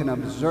what we can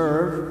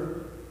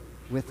observe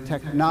with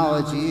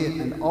technology,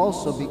 and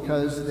also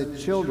because the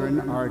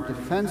children are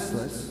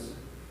defenseless.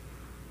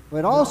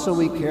 But also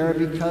we care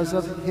because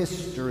of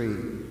history.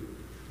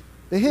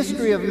 The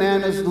history of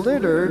man is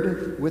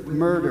littered with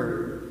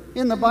murder.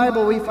 In the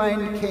Bible we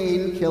find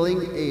Cain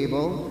killing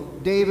Abel,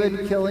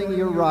 David killing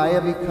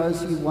Uriah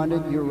because he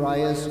wanted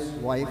Uriah's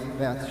wife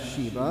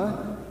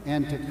Bathsheba,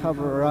 and to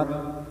cover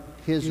up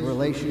his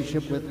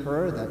relationship with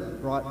her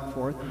that brought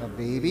forth a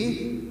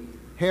baby.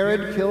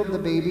 Herod killed the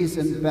babies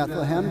in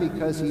Bethlehem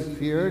because he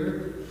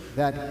feared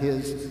that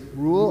his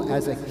rule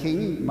as a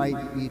king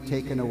might be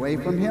taken away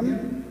from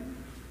him.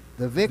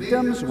 The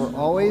victims were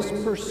always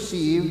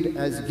perceived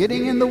as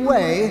getting in the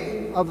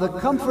way of the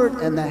comfort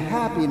and the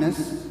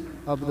happiness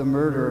of the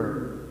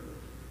murderer.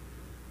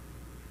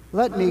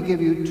 Let me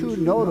give you two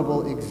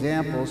notable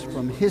examples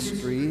from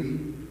history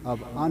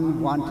of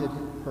unwanted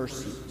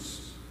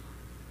persons.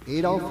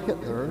 Adolf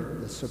Hitler,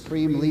 the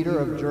supreme leader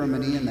of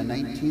Germany in the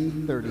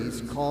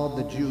 1930s, called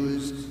the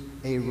Jews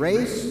a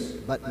race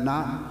but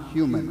not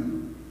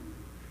human.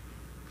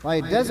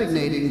 By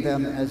designating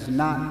them as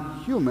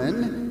not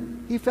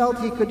human, he felt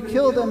he could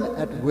kill them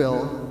at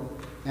will,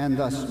 and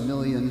thus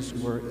millions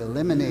were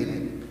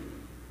eliminated.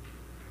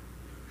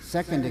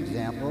 Second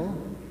example,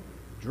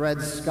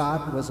 Dred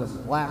Scott was a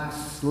black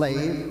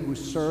slave who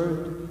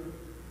served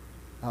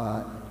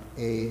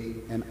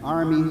an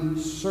army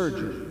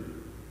surgeon.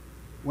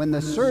 When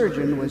the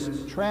surgeon was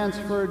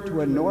transferred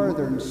to a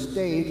northern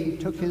state, he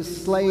took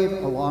his slave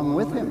along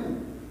with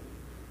him.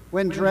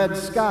 When Dred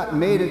Scott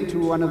made it to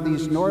one of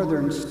these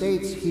northern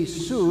states, he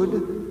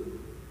sued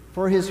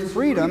for his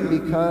freedom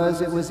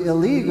because it was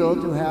illegal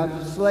to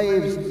have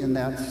slaves in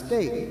that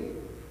state.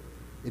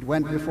 It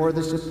went before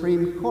the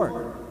Supreme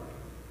Court.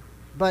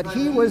 But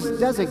he was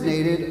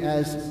designated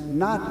as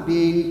not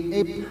being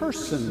a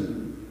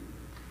person.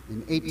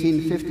 In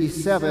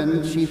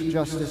 1857, Chief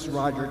Justice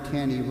Roger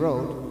Taney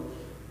wrote,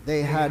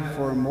 "They had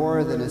for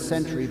more than a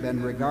century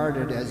been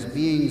regarded as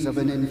beings of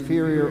an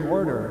inferior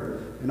order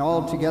and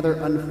altogether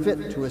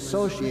unfit to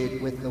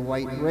associate with the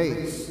white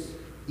race,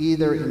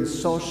 either in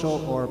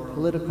social or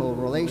political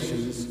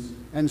relations,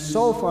 and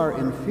so far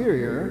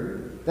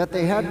inferior that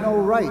they had no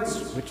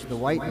rights which the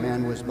white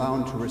man was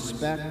bound to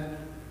respect,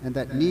 and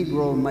that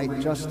Negro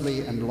might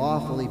justly and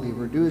lawfully be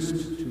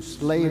reduced to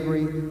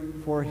slavery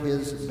for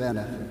his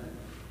benefit."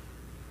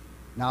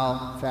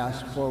 Now,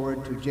 fast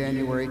forward to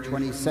January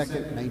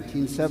 22nd,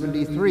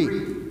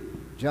 1973.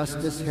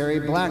 Justice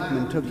Harry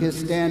Blackmun took his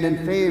stand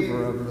in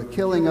favor of the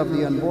killing of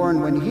the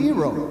unborn when he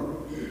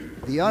wrote,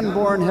 "The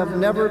unborn have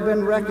never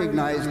been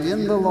recognized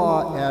in the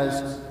law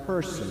as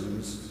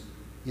persons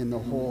in the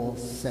whole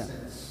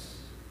sense."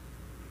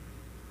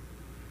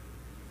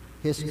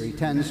 History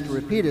tends to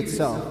repeat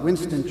itself.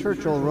 Winston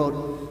Churchill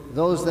wrote,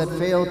 "Those that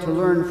fail to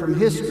learn from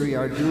history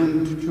are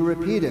doomed to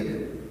repeat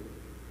it."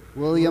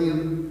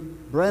 William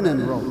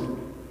Brennan wrote,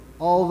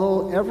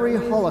 "Although every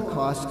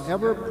Holocaust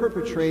ever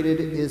perpetrated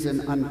is an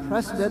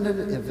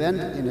unprecedented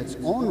event in its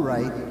own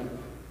right,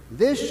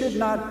 this should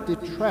not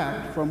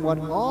detract from what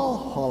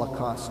all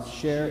Holocausts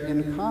share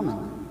in common: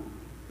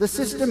 the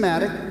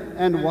systematic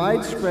and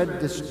widespread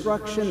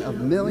destruction of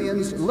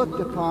millions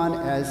looked upon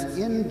as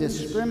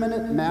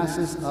indiscriminate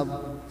masses of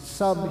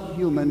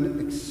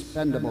subhuman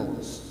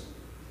expendables.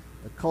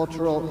 The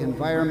cultural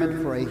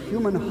environment for a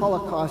human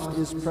Holocaust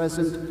is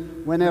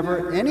present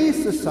whenever any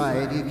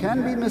society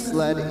can be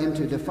misled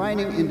into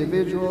defining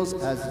individuals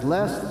as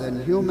less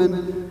than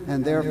human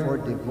and therefore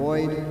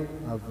devoid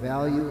of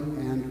value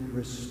and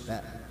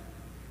respect."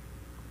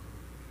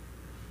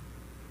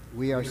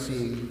 We are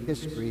seeing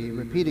history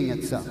repeating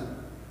itself.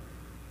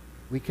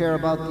 We care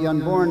about the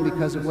unborn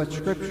because of what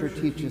Scripture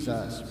teaches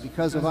us,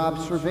 because of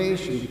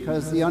observation,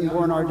 because the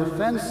unborn are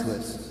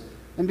defenseless,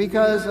 and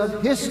because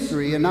of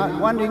history and not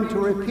wanting to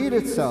repeat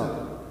itself.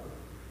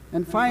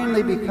 And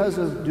finally, because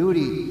of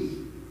duty.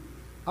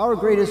 Our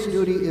greatest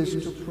duty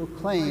is to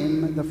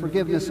proclaim the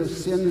forgiveness of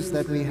sins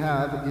that we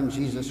have in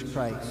Jesus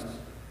Christ.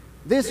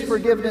 This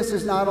forgiveness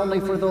is not only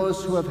for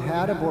those who have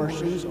had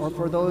abortions or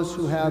for those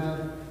who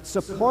have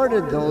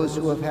supported those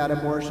who have had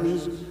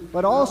abortions,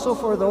 but also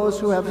for those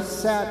who have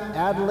sat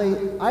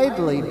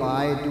idly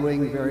by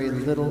doing very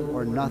little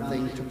or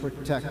nothing to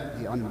protect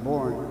the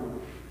unborn.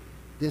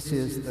 This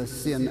is the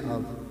sin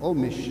of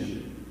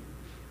omission.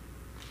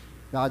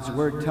 God's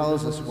word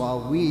tells us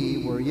while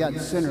we were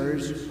yet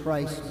sinners,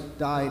 Christ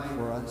died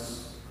for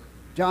us.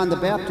 John the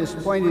Baptist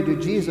pointed to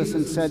Jesus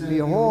and said,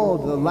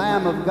 "Behold, the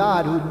Lamb of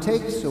God who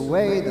takes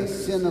away the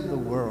sin of the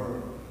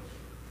world."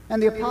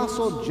 And the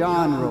Apostle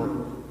John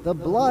wrote, "The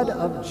blood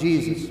of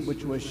Jesus,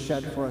 which was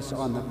shed for us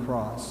on the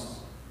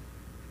cross."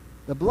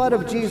 The blood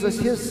of Jesus,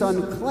 his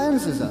Son,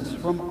 cleanses us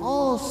from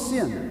all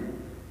sin.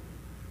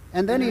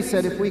 And then he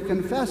said, if we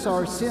confess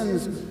our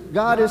sins,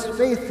 God is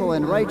faithful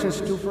and righteous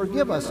to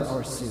forgive us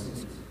our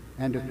sins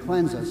and to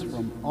cleanse us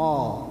from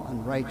all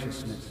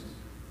unrighteousness.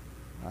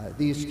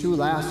 These two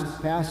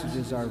last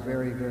passages are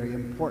very, very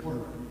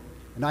important.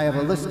 And I have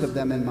a list of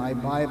them in my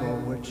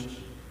Bible which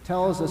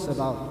tells us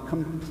about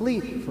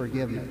complete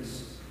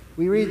forgiveness.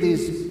 We read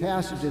these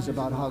passages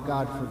about how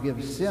God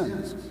forgives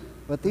sins,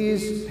 but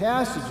these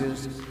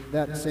passages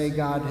that say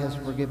God has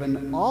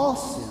forgiven all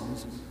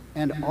sins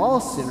and all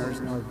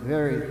sinners are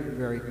very,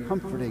 very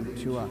comforting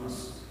to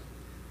us.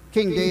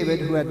 King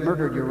David, who had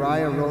murdered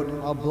Uriah, wrote,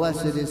 "How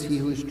blessed is he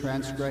whose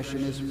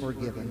transgression is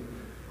forgiven,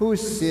 whose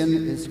sin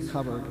is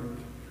covered.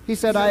 He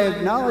said, I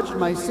acknowledged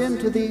my sin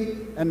to thee,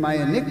 and my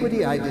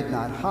iniquity I did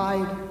not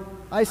hide.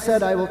 I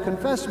said, I will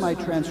confess my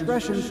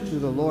transgressions to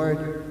the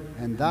Lord,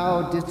 and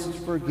thou didst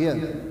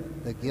forgive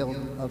the guilt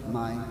of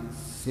my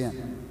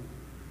sin."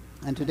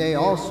 And today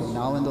also,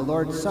 now in the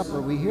Lord's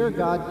Supper, we hear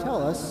God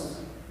tell us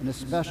in a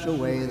special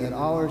way that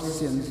our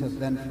sins have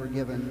been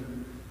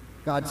forgiven.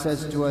 God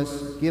says to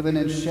us, "Given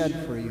and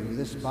shed for you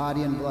this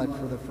body and blood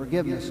for the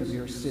forgiveness of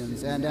your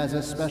sins." And as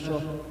a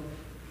special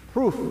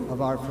proof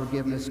of our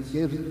forgiveness,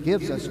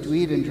 gives us to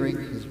eat and drink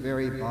his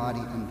very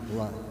body and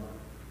blood.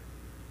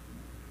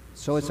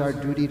 So it's our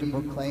duty to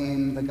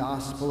proclaim the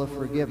gospel of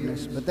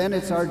forgiveness, but then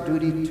it's our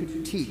duty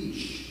to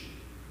teach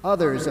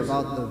others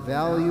about the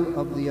value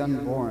of the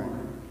unborn.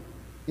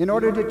 In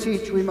order to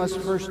teach, we must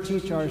first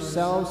teach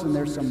ourselves, and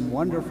there's some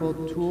wonderful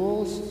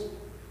tools.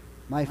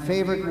 My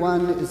favorite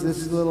one is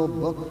this little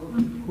book,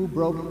 Who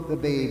Broke the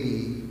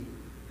Baby?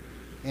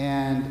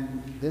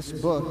 And this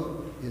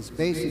book is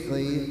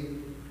basically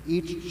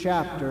each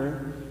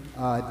chapter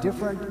a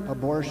different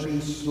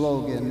abortion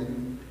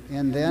slogan,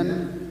 and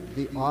then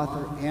the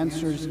author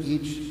answers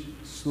each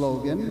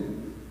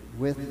slogan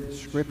with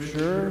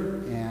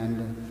scripture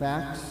and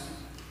facts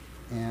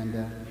and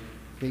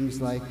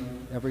things like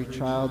every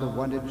child a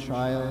wanted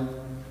child,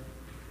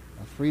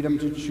 a freedom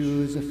to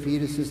choose, a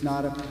fetus is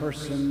not a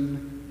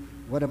person.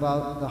 What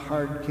about the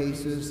hard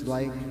cases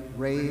like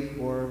rape,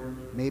 or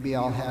maybe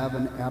I'll have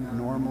an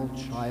abnormal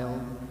child?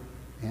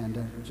 And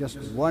just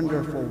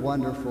wonderful,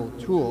 wonderful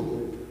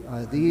tool.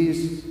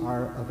 these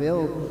are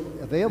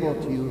available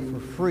to you for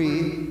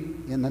free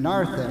in the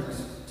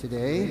narthex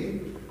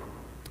today.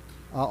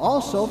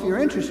 Also, if you're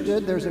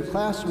interested, there's a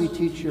class we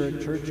teach here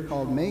at church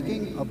called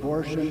Making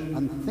Abortion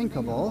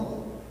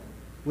Unthinkable,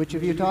 which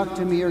if you talk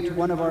to me or to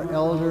one of our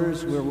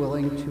elders, we're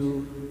willing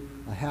to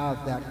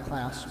have that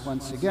class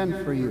once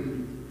again for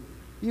you.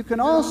 You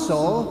can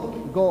also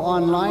go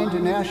online to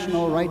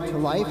National Right to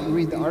Life and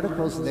read the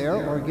articles there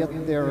or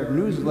get their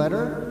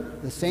newsletter.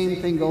 The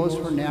same thing goes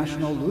for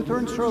National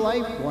Lutherans for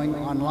Life, going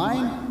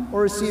online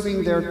or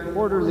receiving their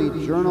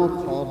quarterly journal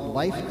called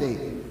Life Day.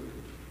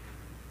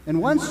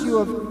 And once you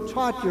have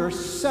taught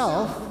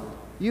yourself,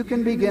 you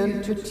can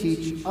begin to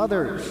teach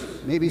others.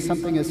 Maybe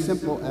something as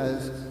simple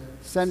as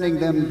sending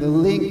them the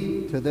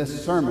link to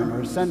this sermon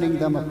or sending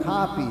them a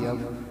copy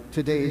of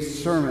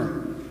today's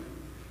sermon.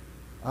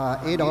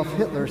 Adolf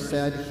Hitler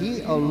said,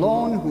 "He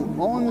alone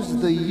who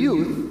owns the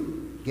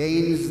youth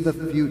gains the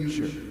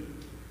future."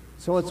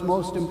 So it's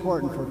most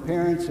important for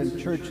parents and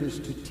churches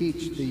to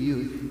teach the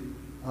youth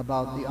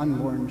about the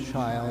unborn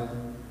child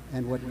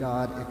and what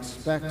God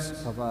expects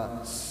of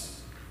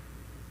us.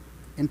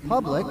 In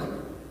public,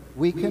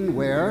 we can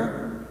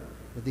wear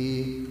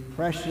the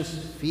precious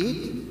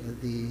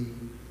feet, the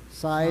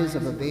size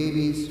of a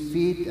baby's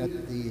feet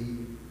at the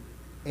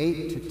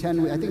 8 to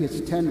 10, I think it's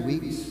 10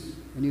 weeks,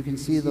 and you can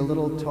see the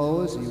little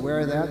toes. You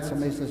wear that,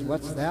 somebody says,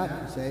 "What's that?"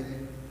 You say,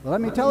 "Well,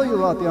 let me tell you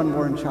about the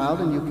unborn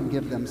child," and you can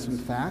give them some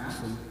facts.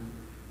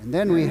 And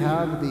then we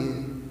have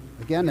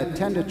again, a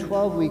 10 to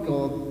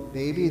 12-week-old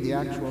baby, the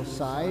actual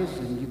size,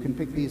 and you can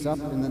pick these up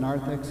in the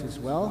narthex as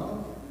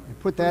well. And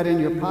put that in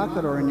your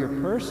pocket or in your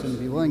purse and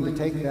be willing to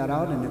take that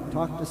out and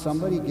talk to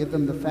somebody, give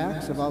them the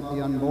facts about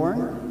the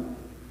unborn.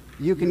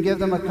 You can give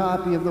them a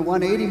copy of the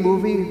 180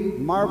 movie,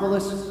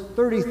 marvelous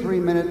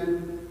 33-minute,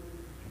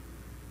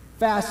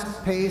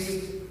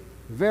 fast-paced,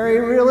 very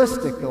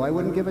realistic, though I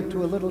wouldn't give it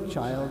to a little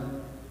child.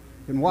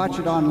 You can watch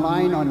it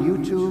online on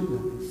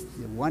YouTube. It's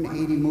the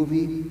 180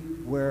 movie,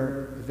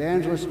 where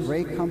evangelist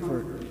Ray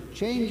Comfort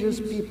changes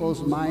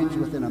people's minds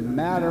within a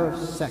matter of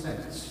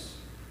seconds.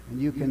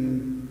 And you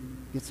can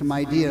get some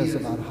ideas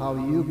about how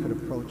you could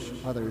approach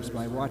others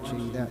by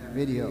watching that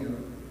video.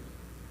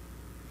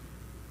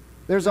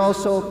 There's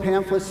also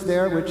pamphlets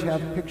there which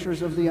have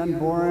pictures of the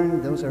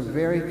unborn. Those are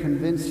very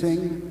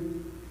convincing.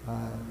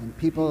 And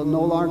people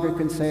no longer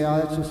can say, "Oh,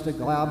 it's just a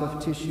glob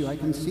of tissue. I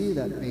can see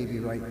that baby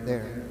right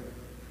there."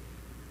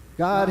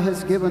 God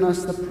has given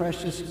us the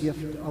precious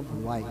gift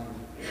of life.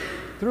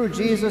 Through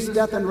Jesus'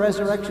 death and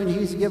resurrection,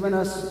 he's given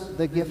us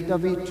the gift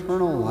of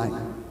eternal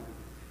life.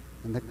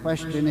 And the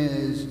question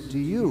is, do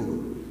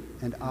you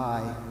and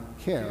I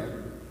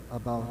care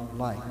about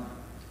life?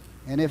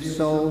 And if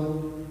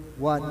so,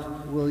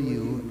 what will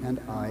you and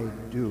I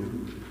do?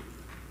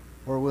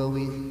 Or will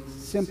we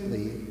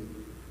simply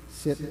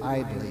sit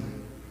idly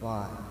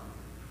by?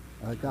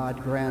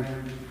 God grant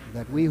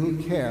that we who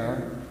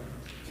care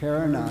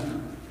enough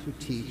to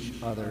teach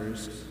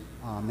others.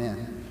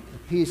 Amen. The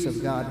peace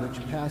of God,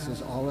 which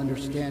passes all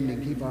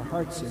understanding, keep our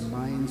hearts and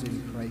minds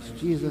in Christ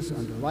Jesus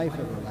unto life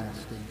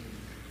everlasting.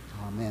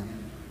 Amen.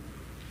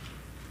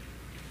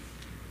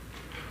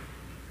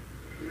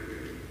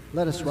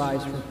 Let us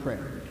rise for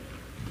prayer.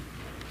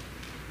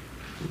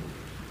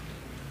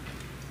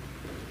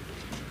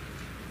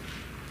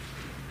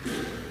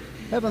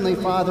 Heavenly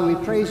Father, we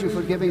praise you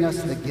for giving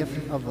us the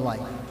gift of life.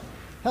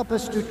 Help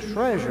us to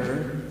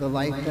treasure the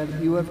life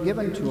that you have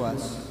given to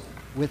us.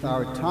 With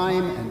our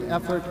time and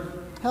effort,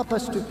 help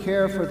us to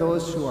care for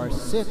those who are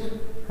sick,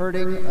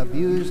 hurting,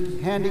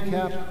 abused,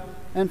 handicapped,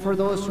 and for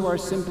those who are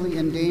simply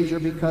in danger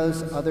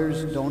because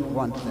others don't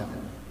want them.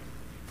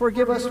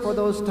 Forgive us for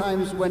those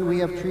times when we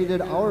have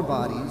treated our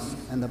bodies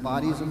and the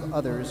bodies of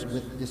others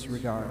with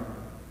disregard.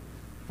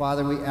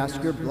 Father, we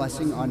ask your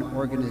blessing on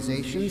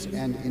organizations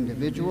and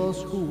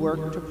individuals who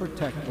work to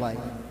protect life.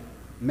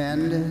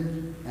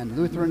 MEND and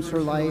Lutherans for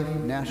Life,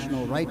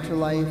 National Right to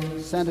Life,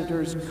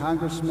 senators,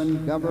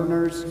 congressmen,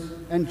 governors,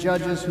 and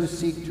judges who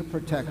seek to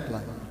protect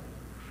life.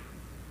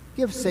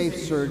 Give safe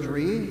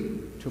surgery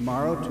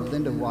tomorrow to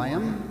Linda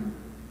Wyam.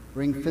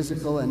 Bring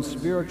physical and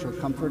spiritual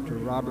comfort to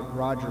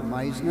Roger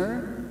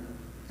Meisner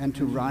and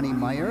to Ronnie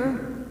Meyer.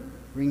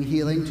 Bring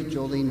healing to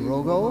Jolene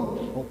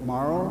Rogo, Hope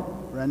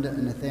Morrow, Brenda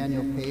and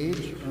Nathaniel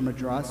Page, Irma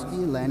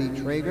Drosky, Lanny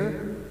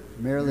Traeger,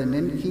 Marilyn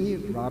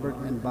Ninke, Robert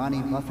and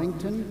Bonnie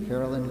Buffington,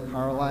 Carolyn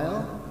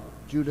Carlisle,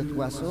 Judith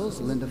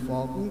Wessels, Linda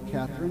Fulton,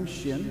 Catherine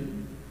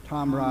Shin,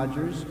 Tom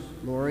Rogers,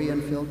 Lori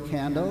and Phil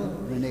Candle,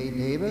 Renee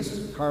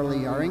Davis, Carly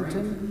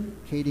Yarrington,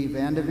 Katie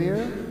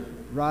Vandeveer,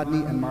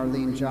 Rodney and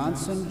Marlene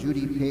Johnson,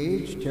 Judy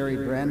Page, Terry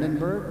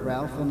Brandenburg,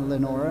 Ralph and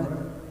Lenora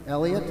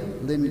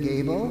Elliott, Lynn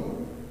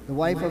Gable, the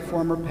wife of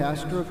former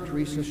pastor of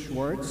Teresa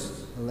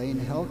Schwartz, Elaine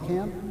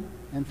Hellkamp,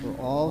 and for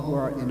all who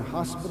are in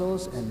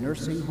hospitals and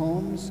nursing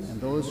homes and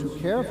those who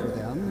care for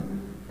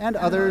them, and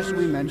others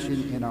we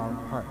mention in our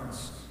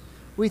hearts.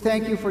 We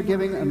thank you for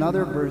giving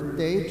another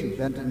birthday to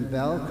Benton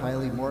Bell,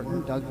 Kylie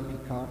Morton, Doug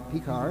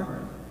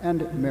Picar,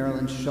 and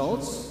Marilyn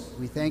Schultz.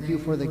 we thank you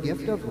for the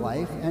gift of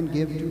life and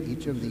give to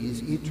each of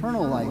these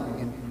eternal life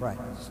in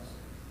Christ.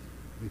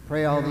 We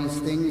pray all these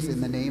things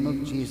in the name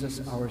of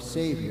Jesus, our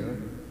Savior.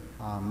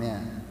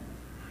 Amen.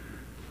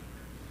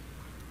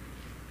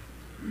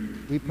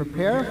 We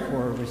prepare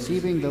for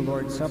receiving the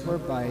Lord's Supper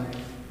by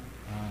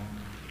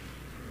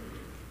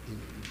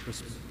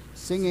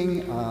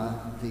singing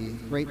the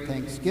great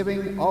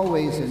thanksgiving.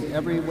 Always and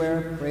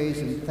everywhere, praise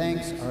and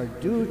thanks are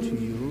due to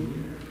you,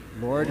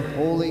 Lord,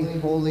 holy,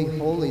 holy,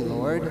 holy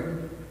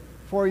Lord.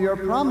 For your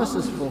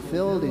promises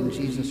fulfilled in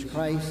Jesus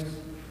Christ,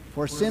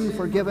 for sin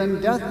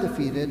forgiven, death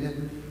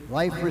defeated,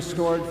 life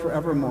restored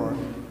forevermore.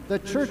 The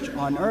church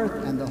on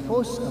earth and the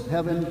hosts of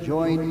heaven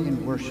join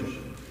in worship.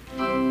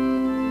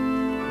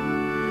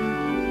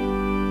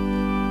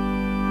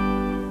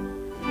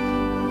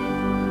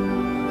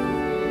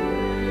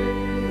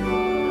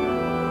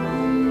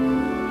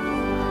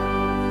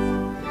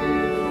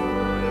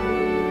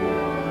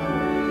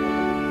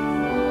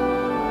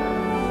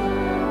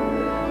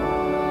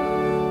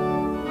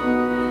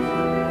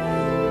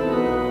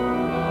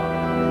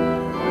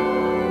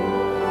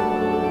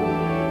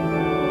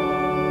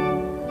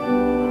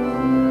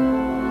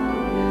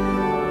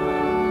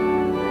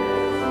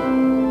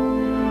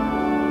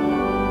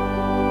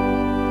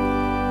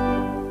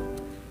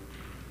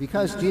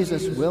 Because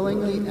Jesus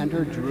willingly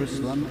entered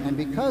Jerusalem, and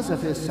because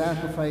of his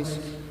sacrifice,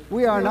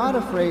 we are not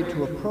afraid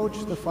to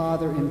approach the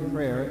Father in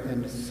prayer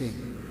and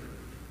sing.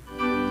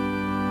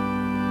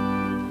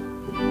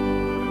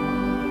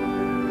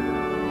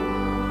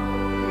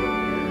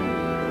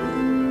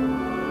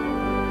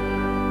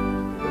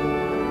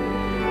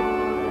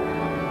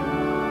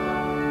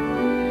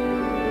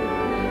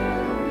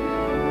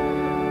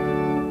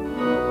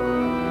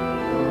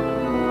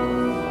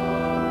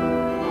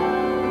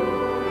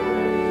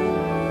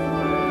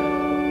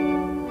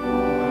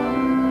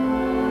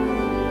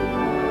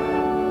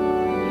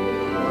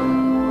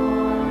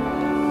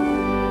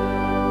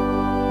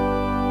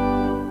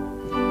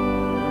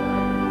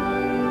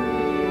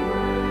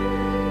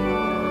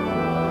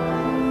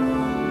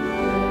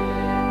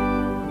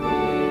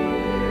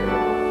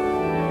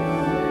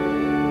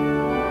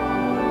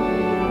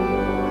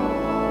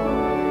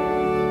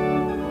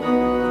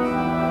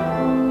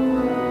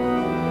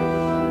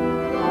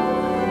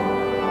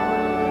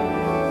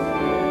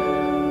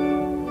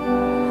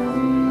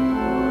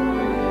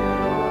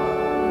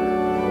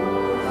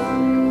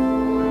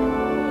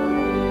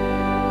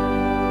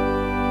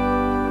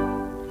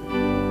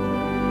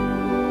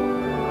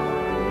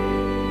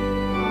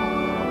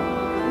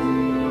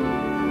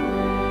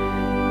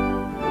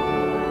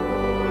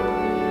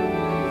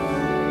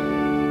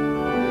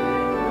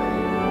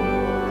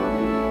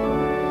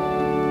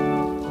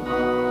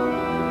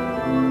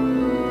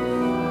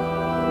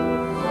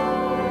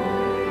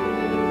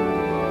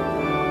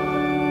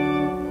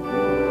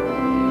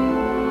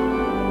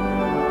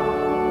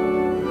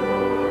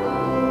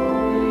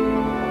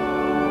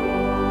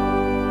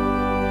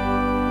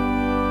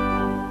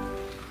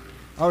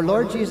 Our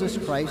Lord Jesus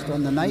Christ,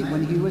 on the night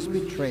when he was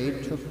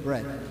betrayed, took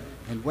bread,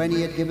 and when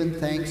he had given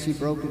thanks, he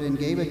broke it and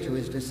gave it to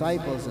his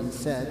disciples and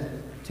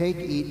said, "Take,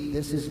 eat,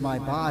 this is my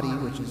body,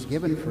 which is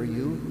given for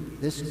you.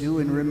 This do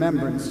in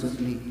remembrance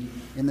of me."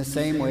 In the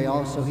same way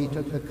also he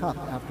took the cup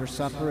after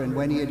supper, and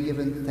when he had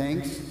given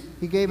thanks,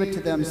 he gave it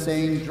to them,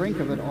 saying, "Drink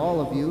of it, all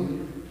of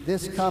you.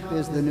 This cup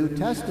is the New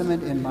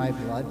Testament in my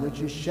blood, which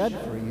is shed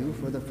for you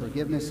for the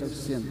forgiveness of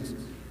sins.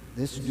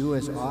 This do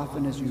as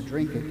often as you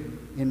drink it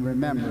in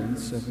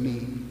remembrance of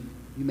me."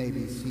 You may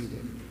be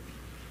seated.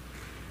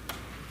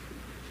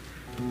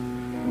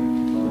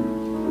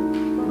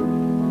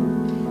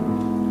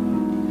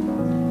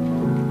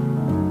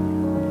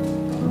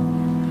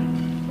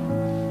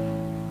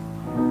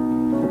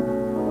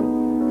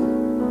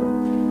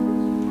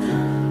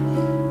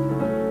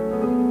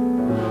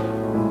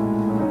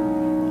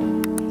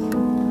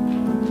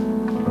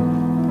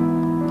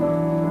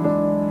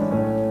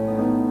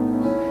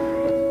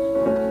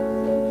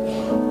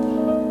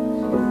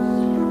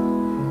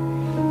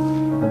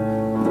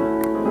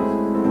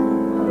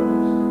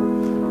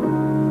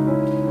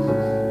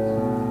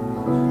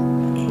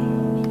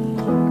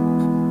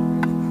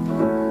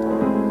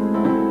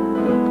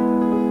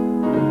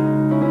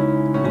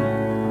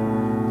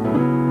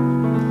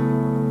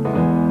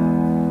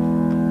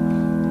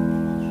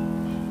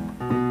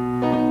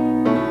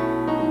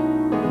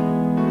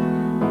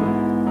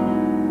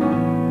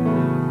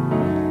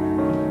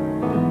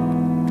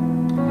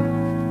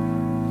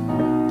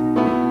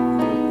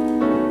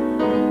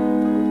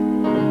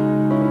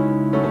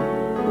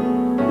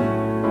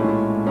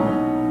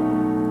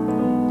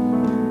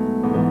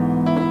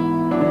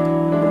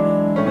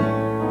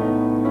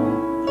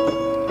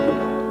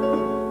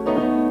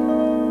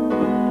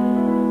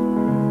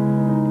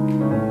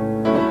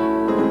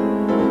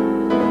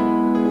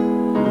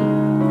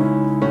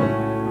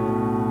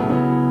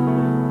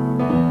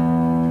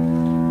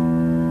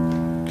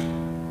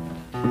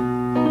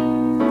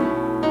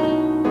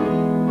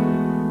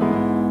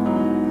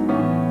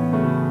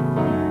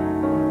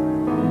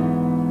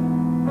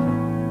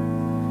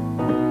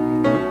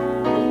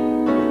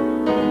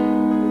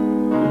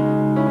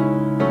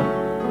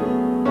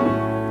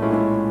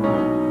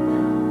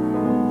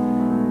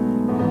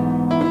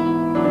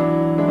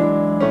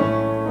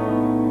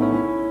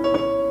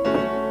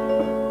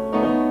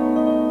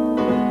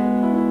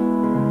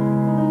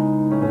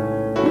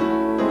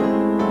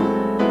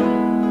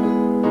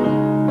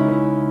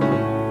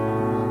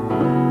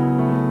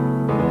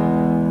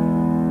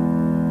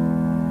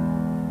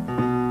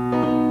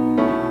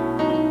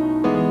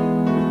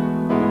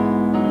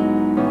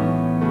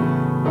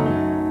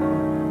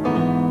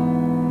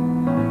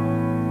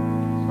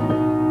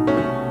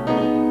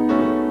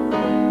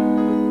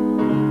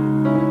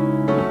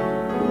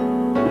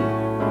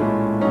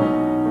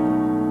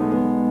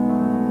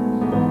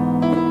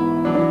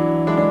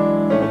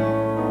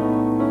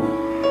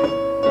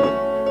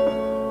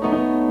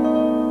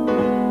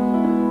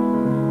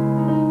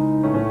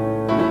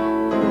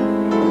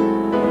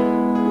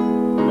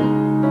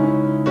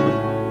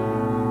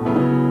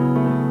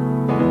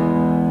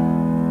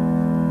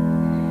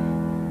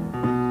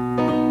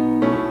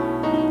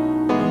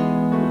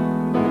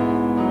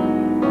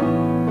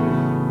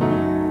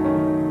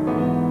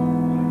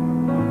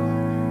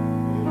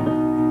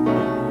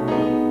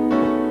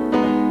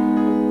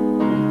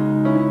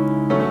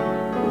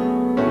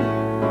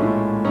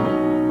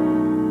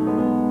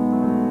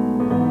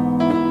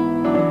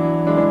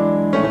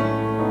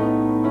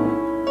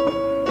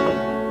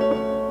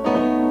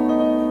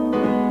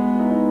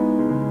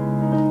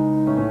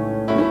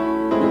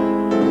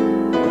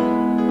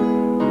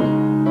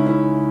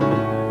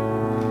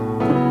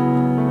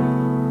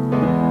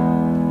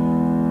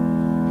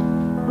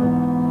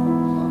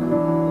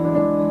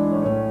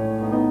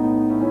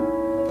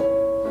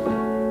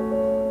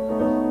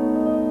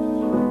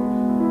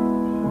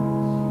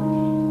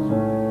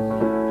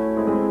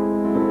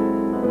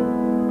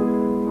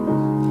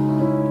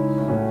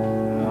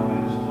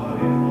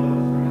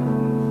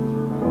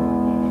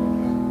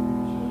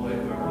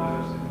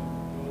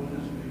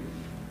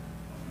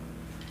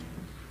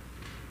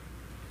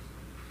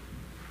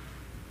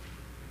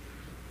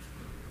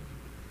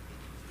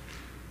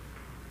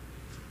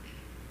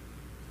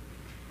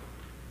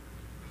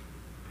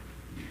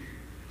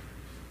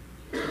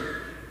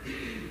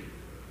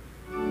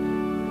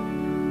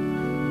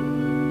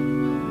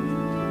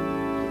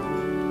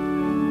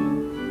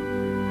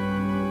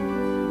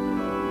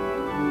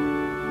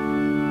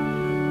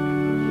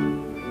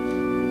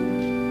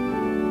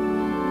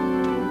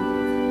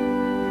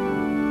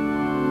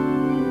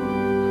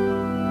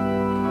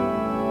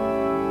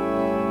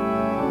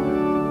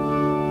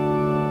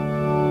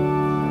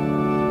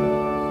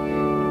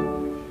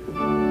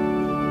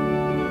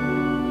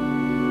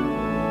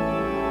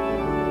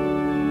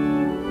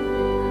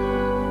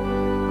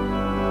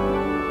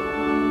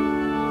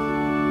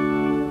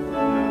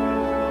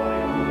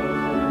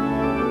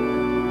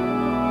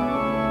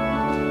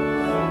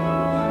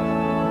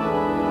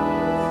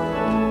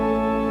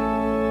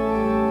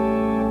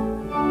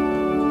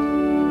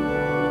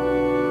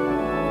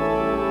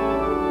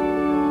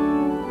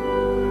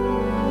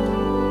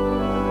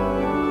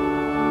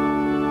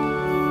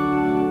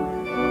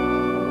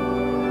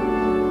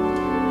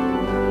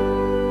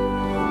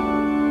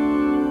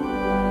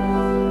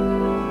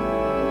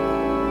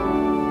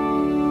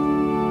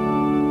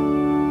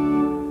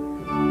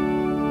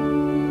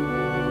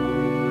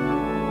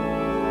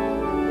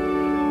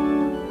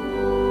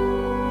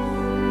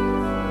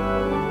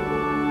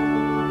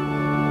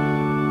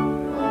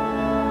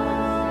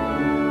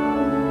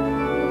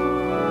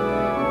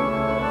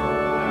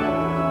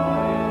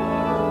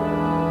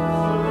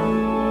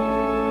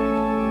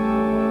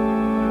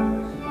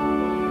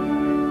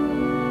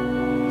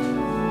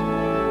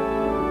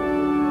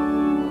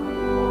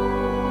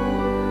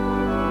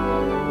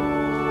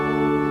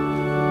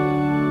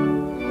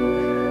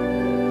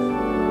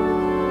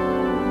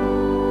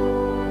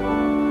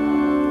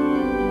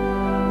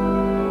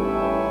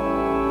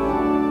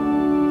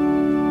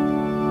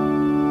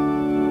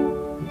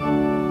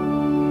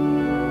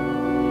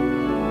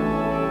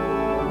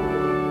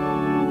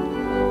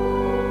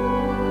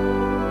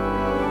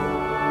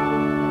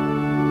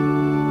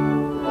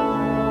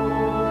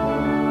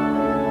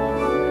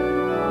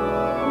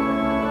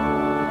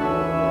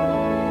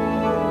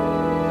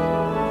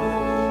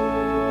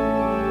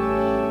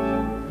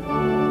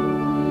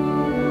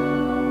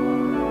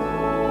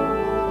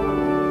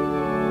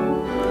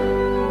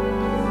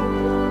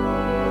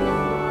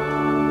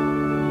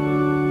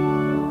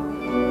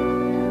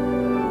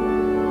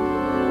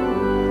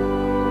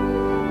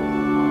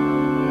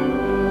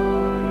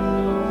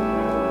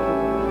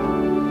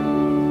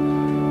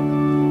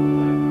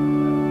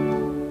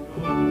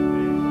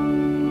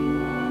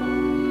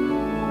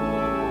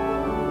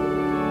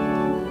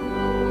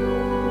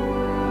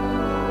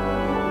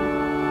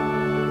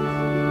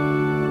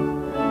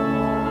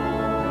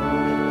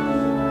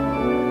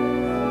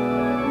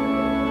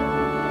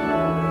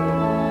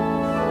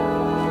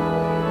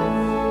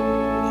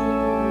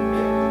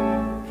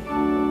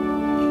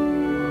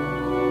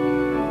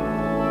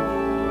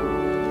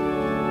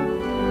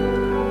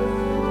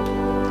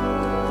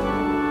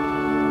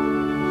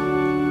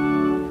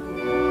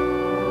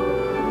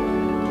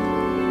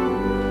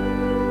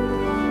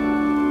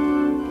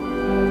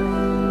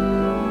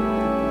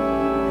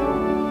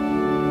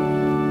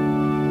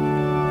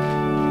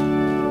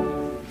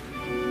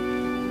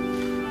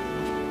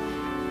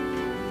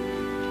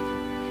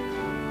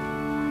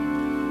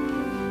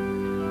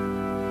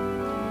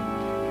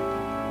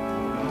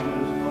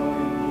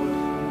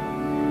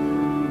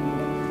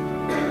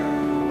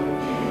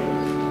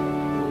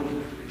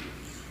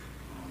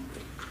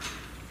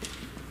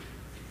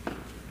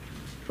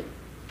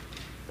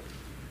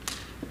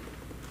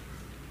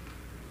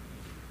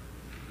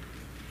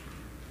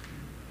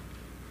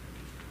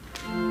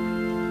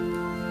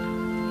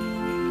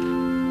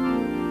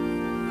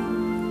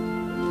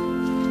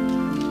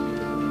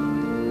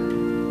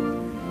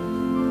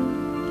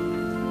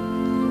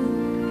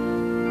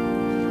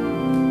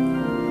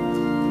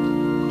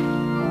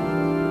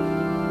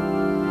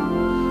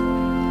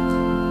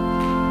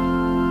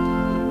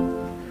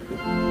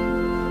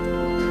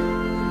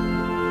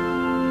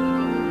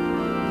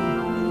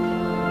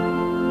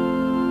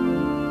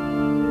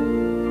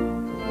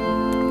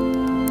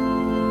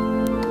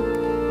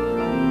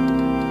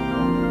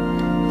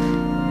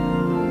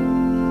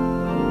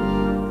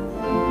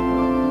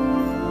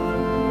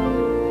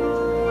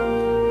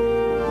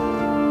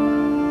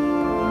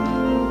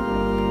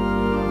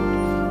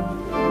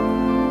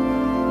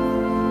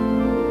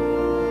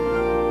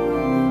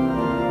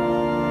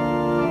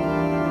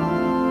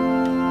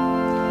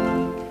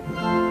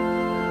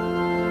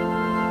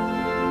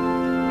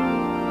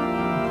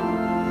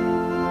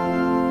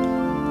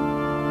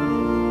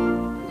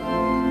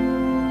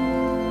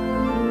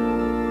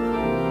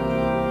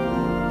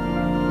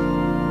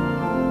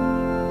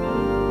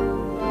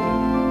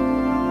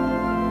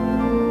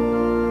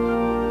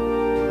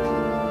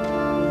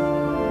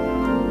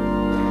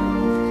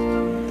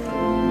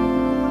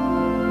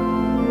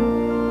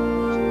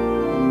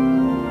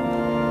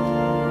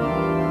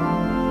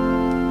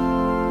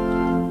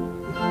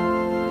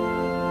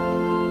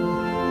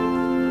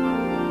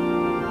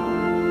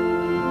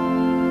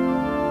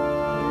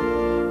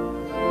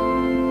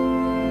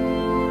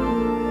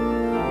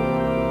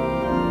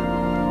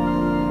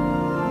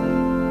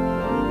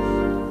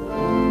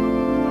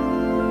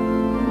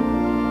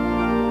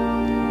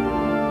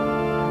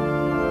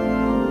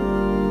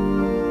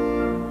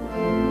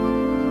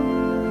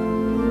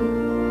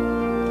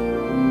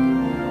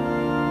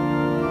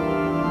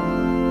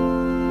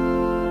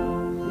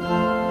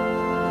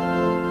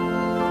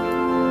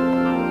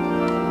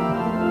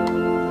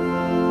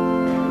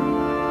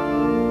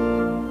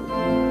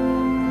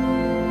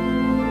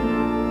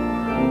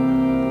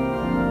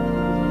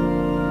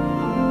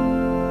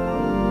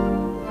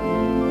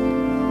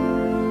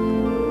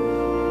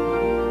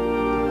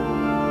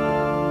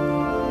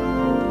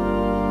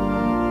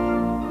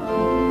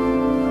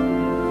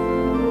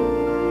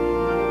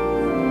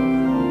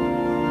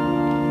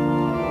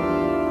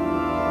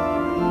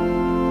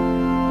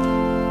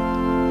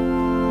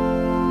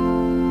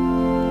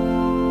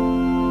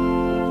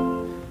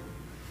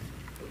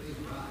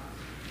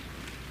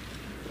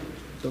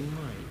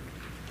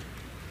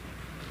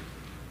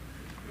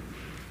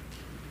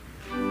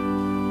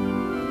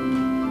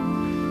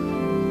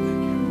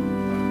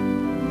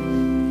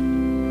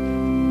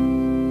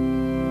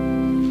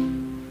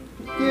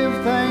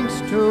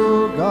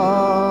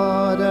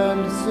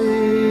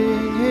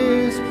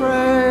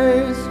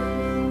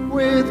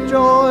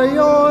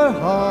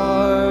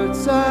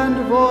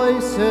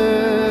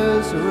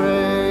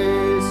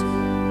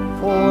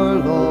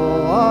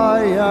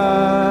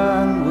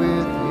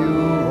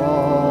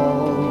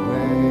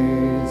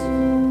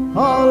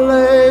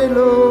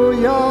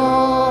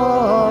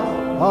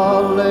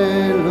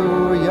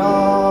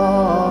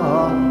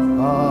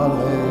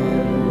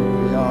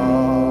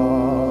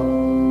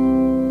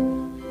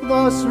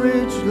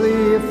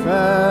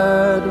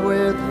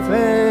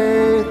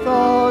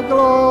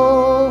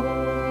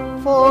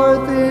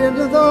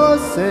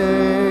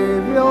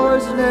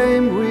 Savior's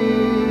name we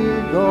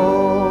go,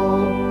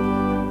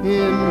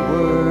 in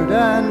word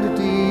and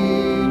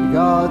deed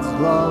God's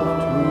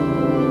love to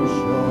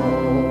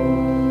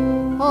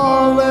show.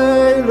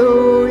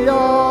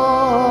 Alleluia,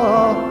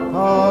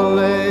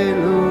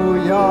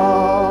 alleluia,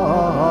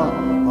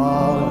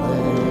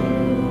 alleluia.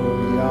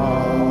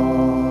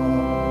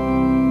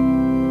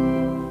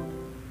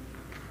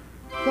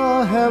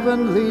 The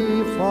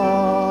Heavenly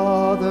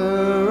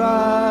Father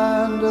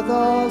and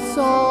the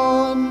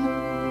Son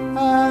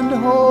and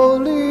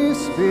Holy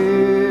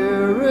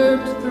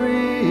Spirit,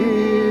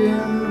 three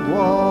in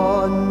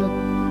one,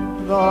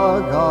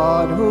 the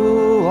God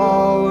who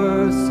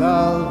our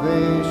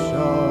salvation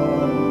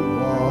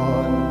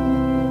won.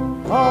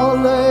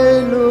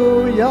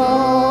 Alleluia,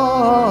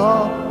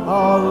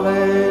 alleluia,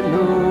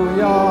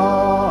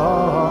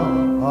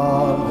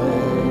 alleluia.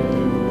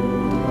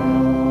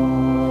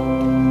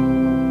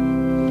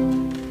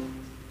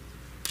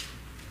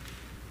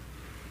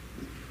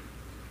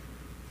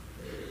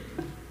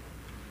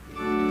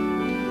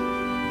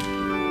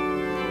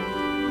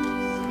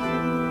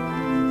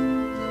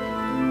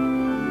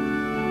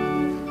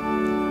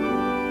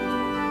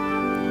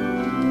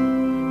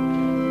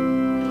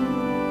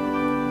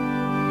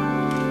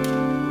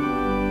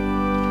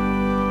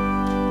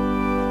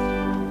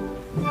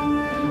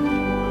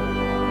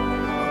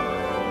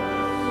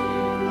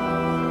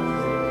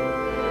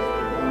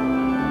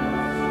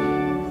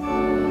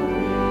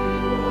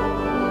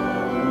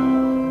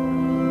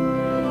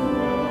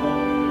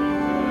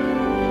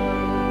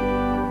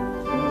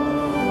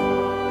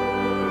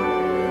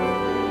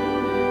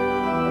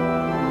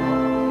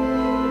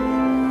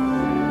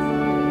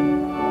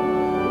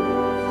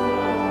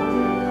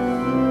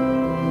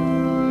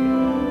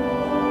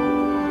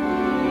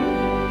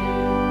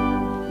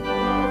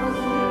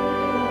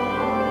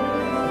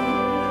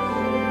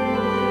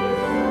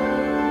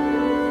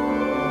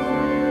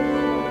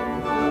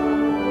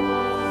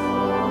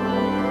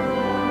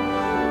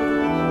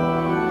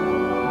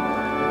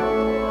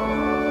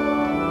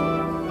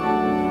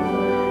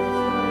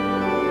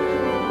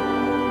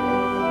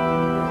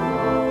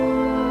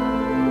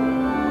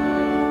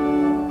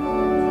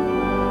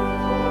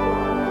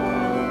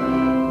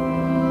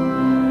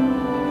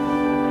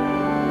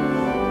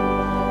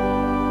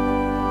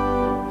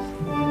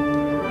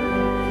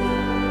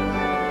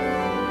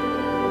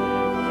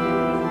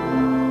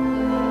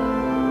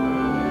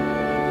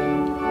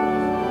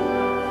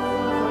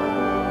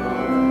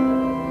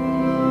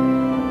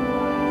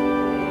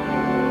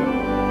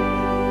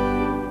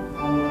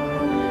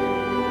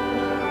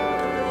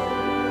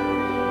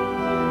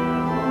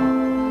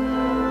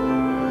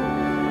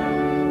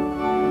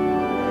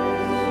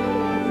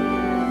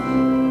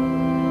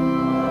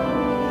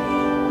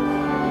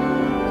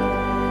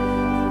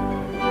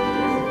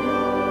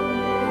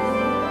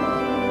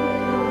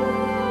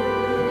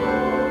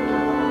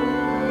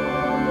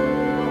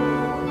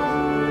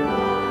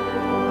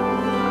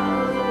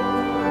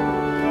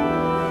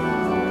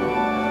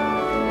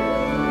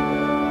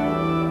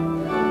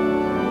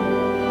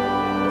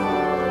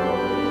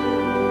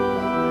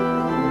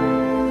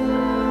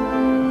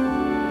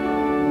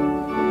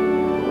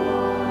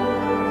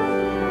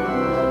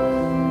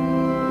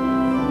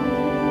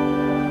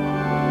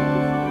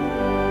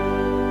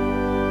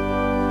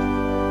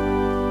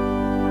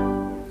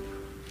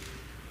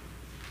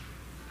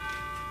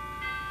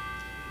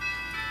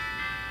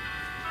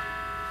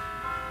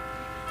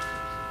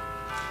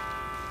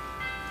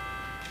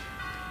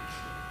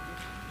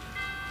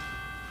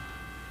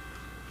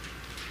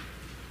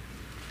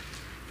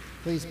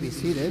 Please be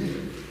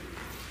seated.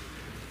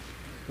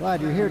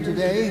 Glad you're here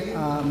today.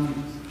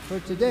 For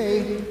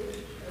today,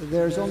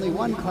 there's only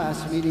one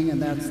class meeting,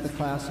 and that's the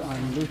class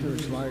on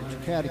Luther's Large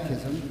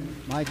Catechism.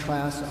 My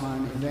class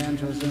on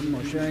evangelism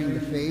or sharing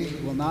the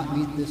faith will not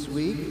meet this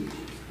week.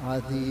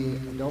 The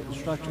adult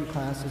instruction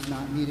class is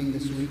not meeting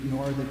this week,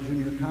 nor the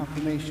junior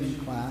confirmation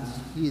class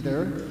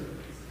either.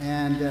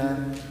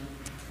 And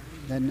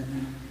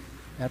then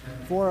at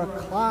 4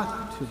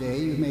 o'clock today,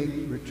 you may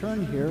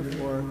return here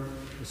for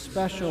a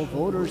special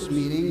voters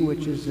meeting,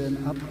 which is an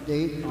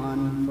update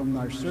from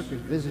our circuit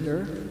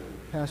visitor,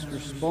 Pastor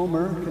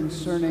Spomer,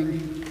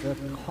 concerning the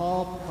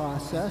call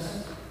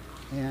process.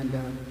 And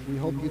we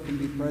hope you can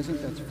be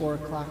present. That's 4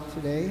 o'clock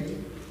today.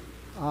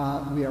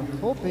 We are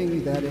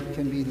hoping that it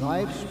can be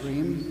live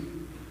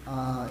streamed.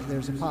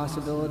 There's a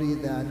possibility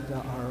that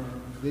our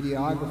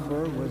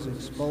videographer was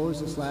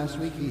exposed this last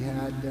week. He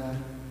had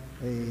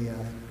a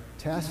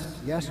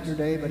test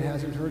yesterday, but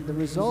hasn't heard the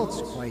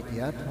results quite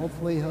yet.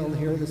 Hopefully he'll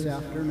hear this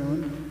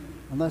afternoon,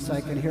 unless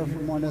I can hear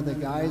from one of the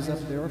guys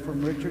up there,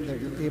 from Richard, that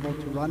you're able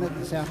to run it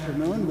this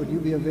afternoon. Would you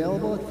be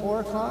available at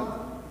 4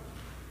 o'clock?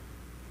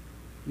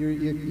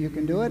 You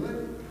can do it?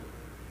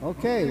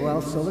 Okay,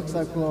 well, so it looks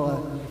like,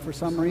 well, if for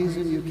some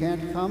reason you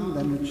can't come,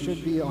 then it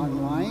should be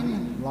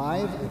online,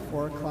 live at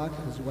 4 o'clock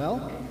as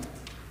well.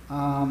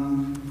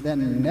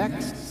 Then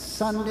next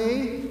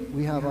Sunday,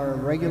 we have our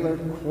regular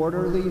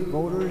quarterly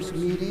voters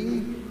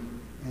meeting,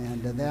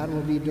 And that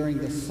will be during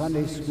the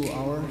Sunday school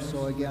hour.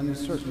 So again,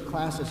 certain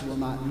classes will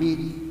not meet.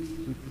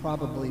 We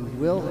probably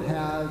will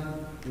have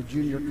the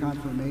junior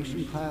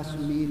confirmation class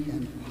meet,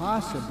 and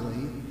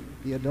possibly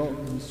the adult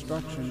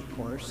instruction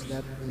course.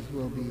 That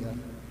will be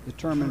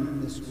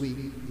determined this week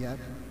yet.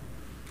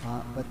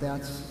 But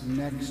that's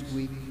next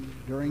week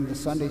during the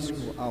Sunday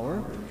school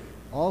hour.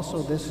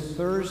 Also this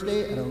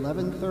Thursday at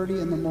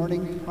 11:30 in the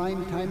morning,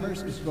 Prime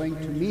Timers is going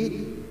to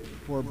meet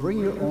for Bring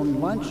Your Own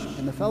Lunch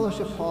in the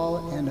Fellowship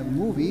Hall and a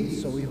movie,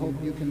 so we hope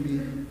you can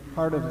be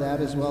part of that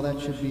as well. That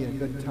should be a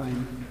good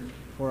time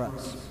for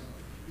us.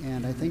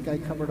 And I think I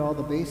covered all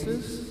the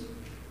bases,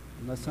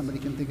 unless somebody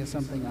can think of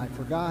something I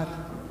forgot.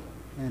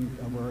 And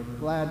we're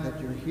glad that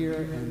you're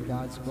here, and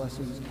God's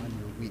blessings on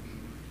your week.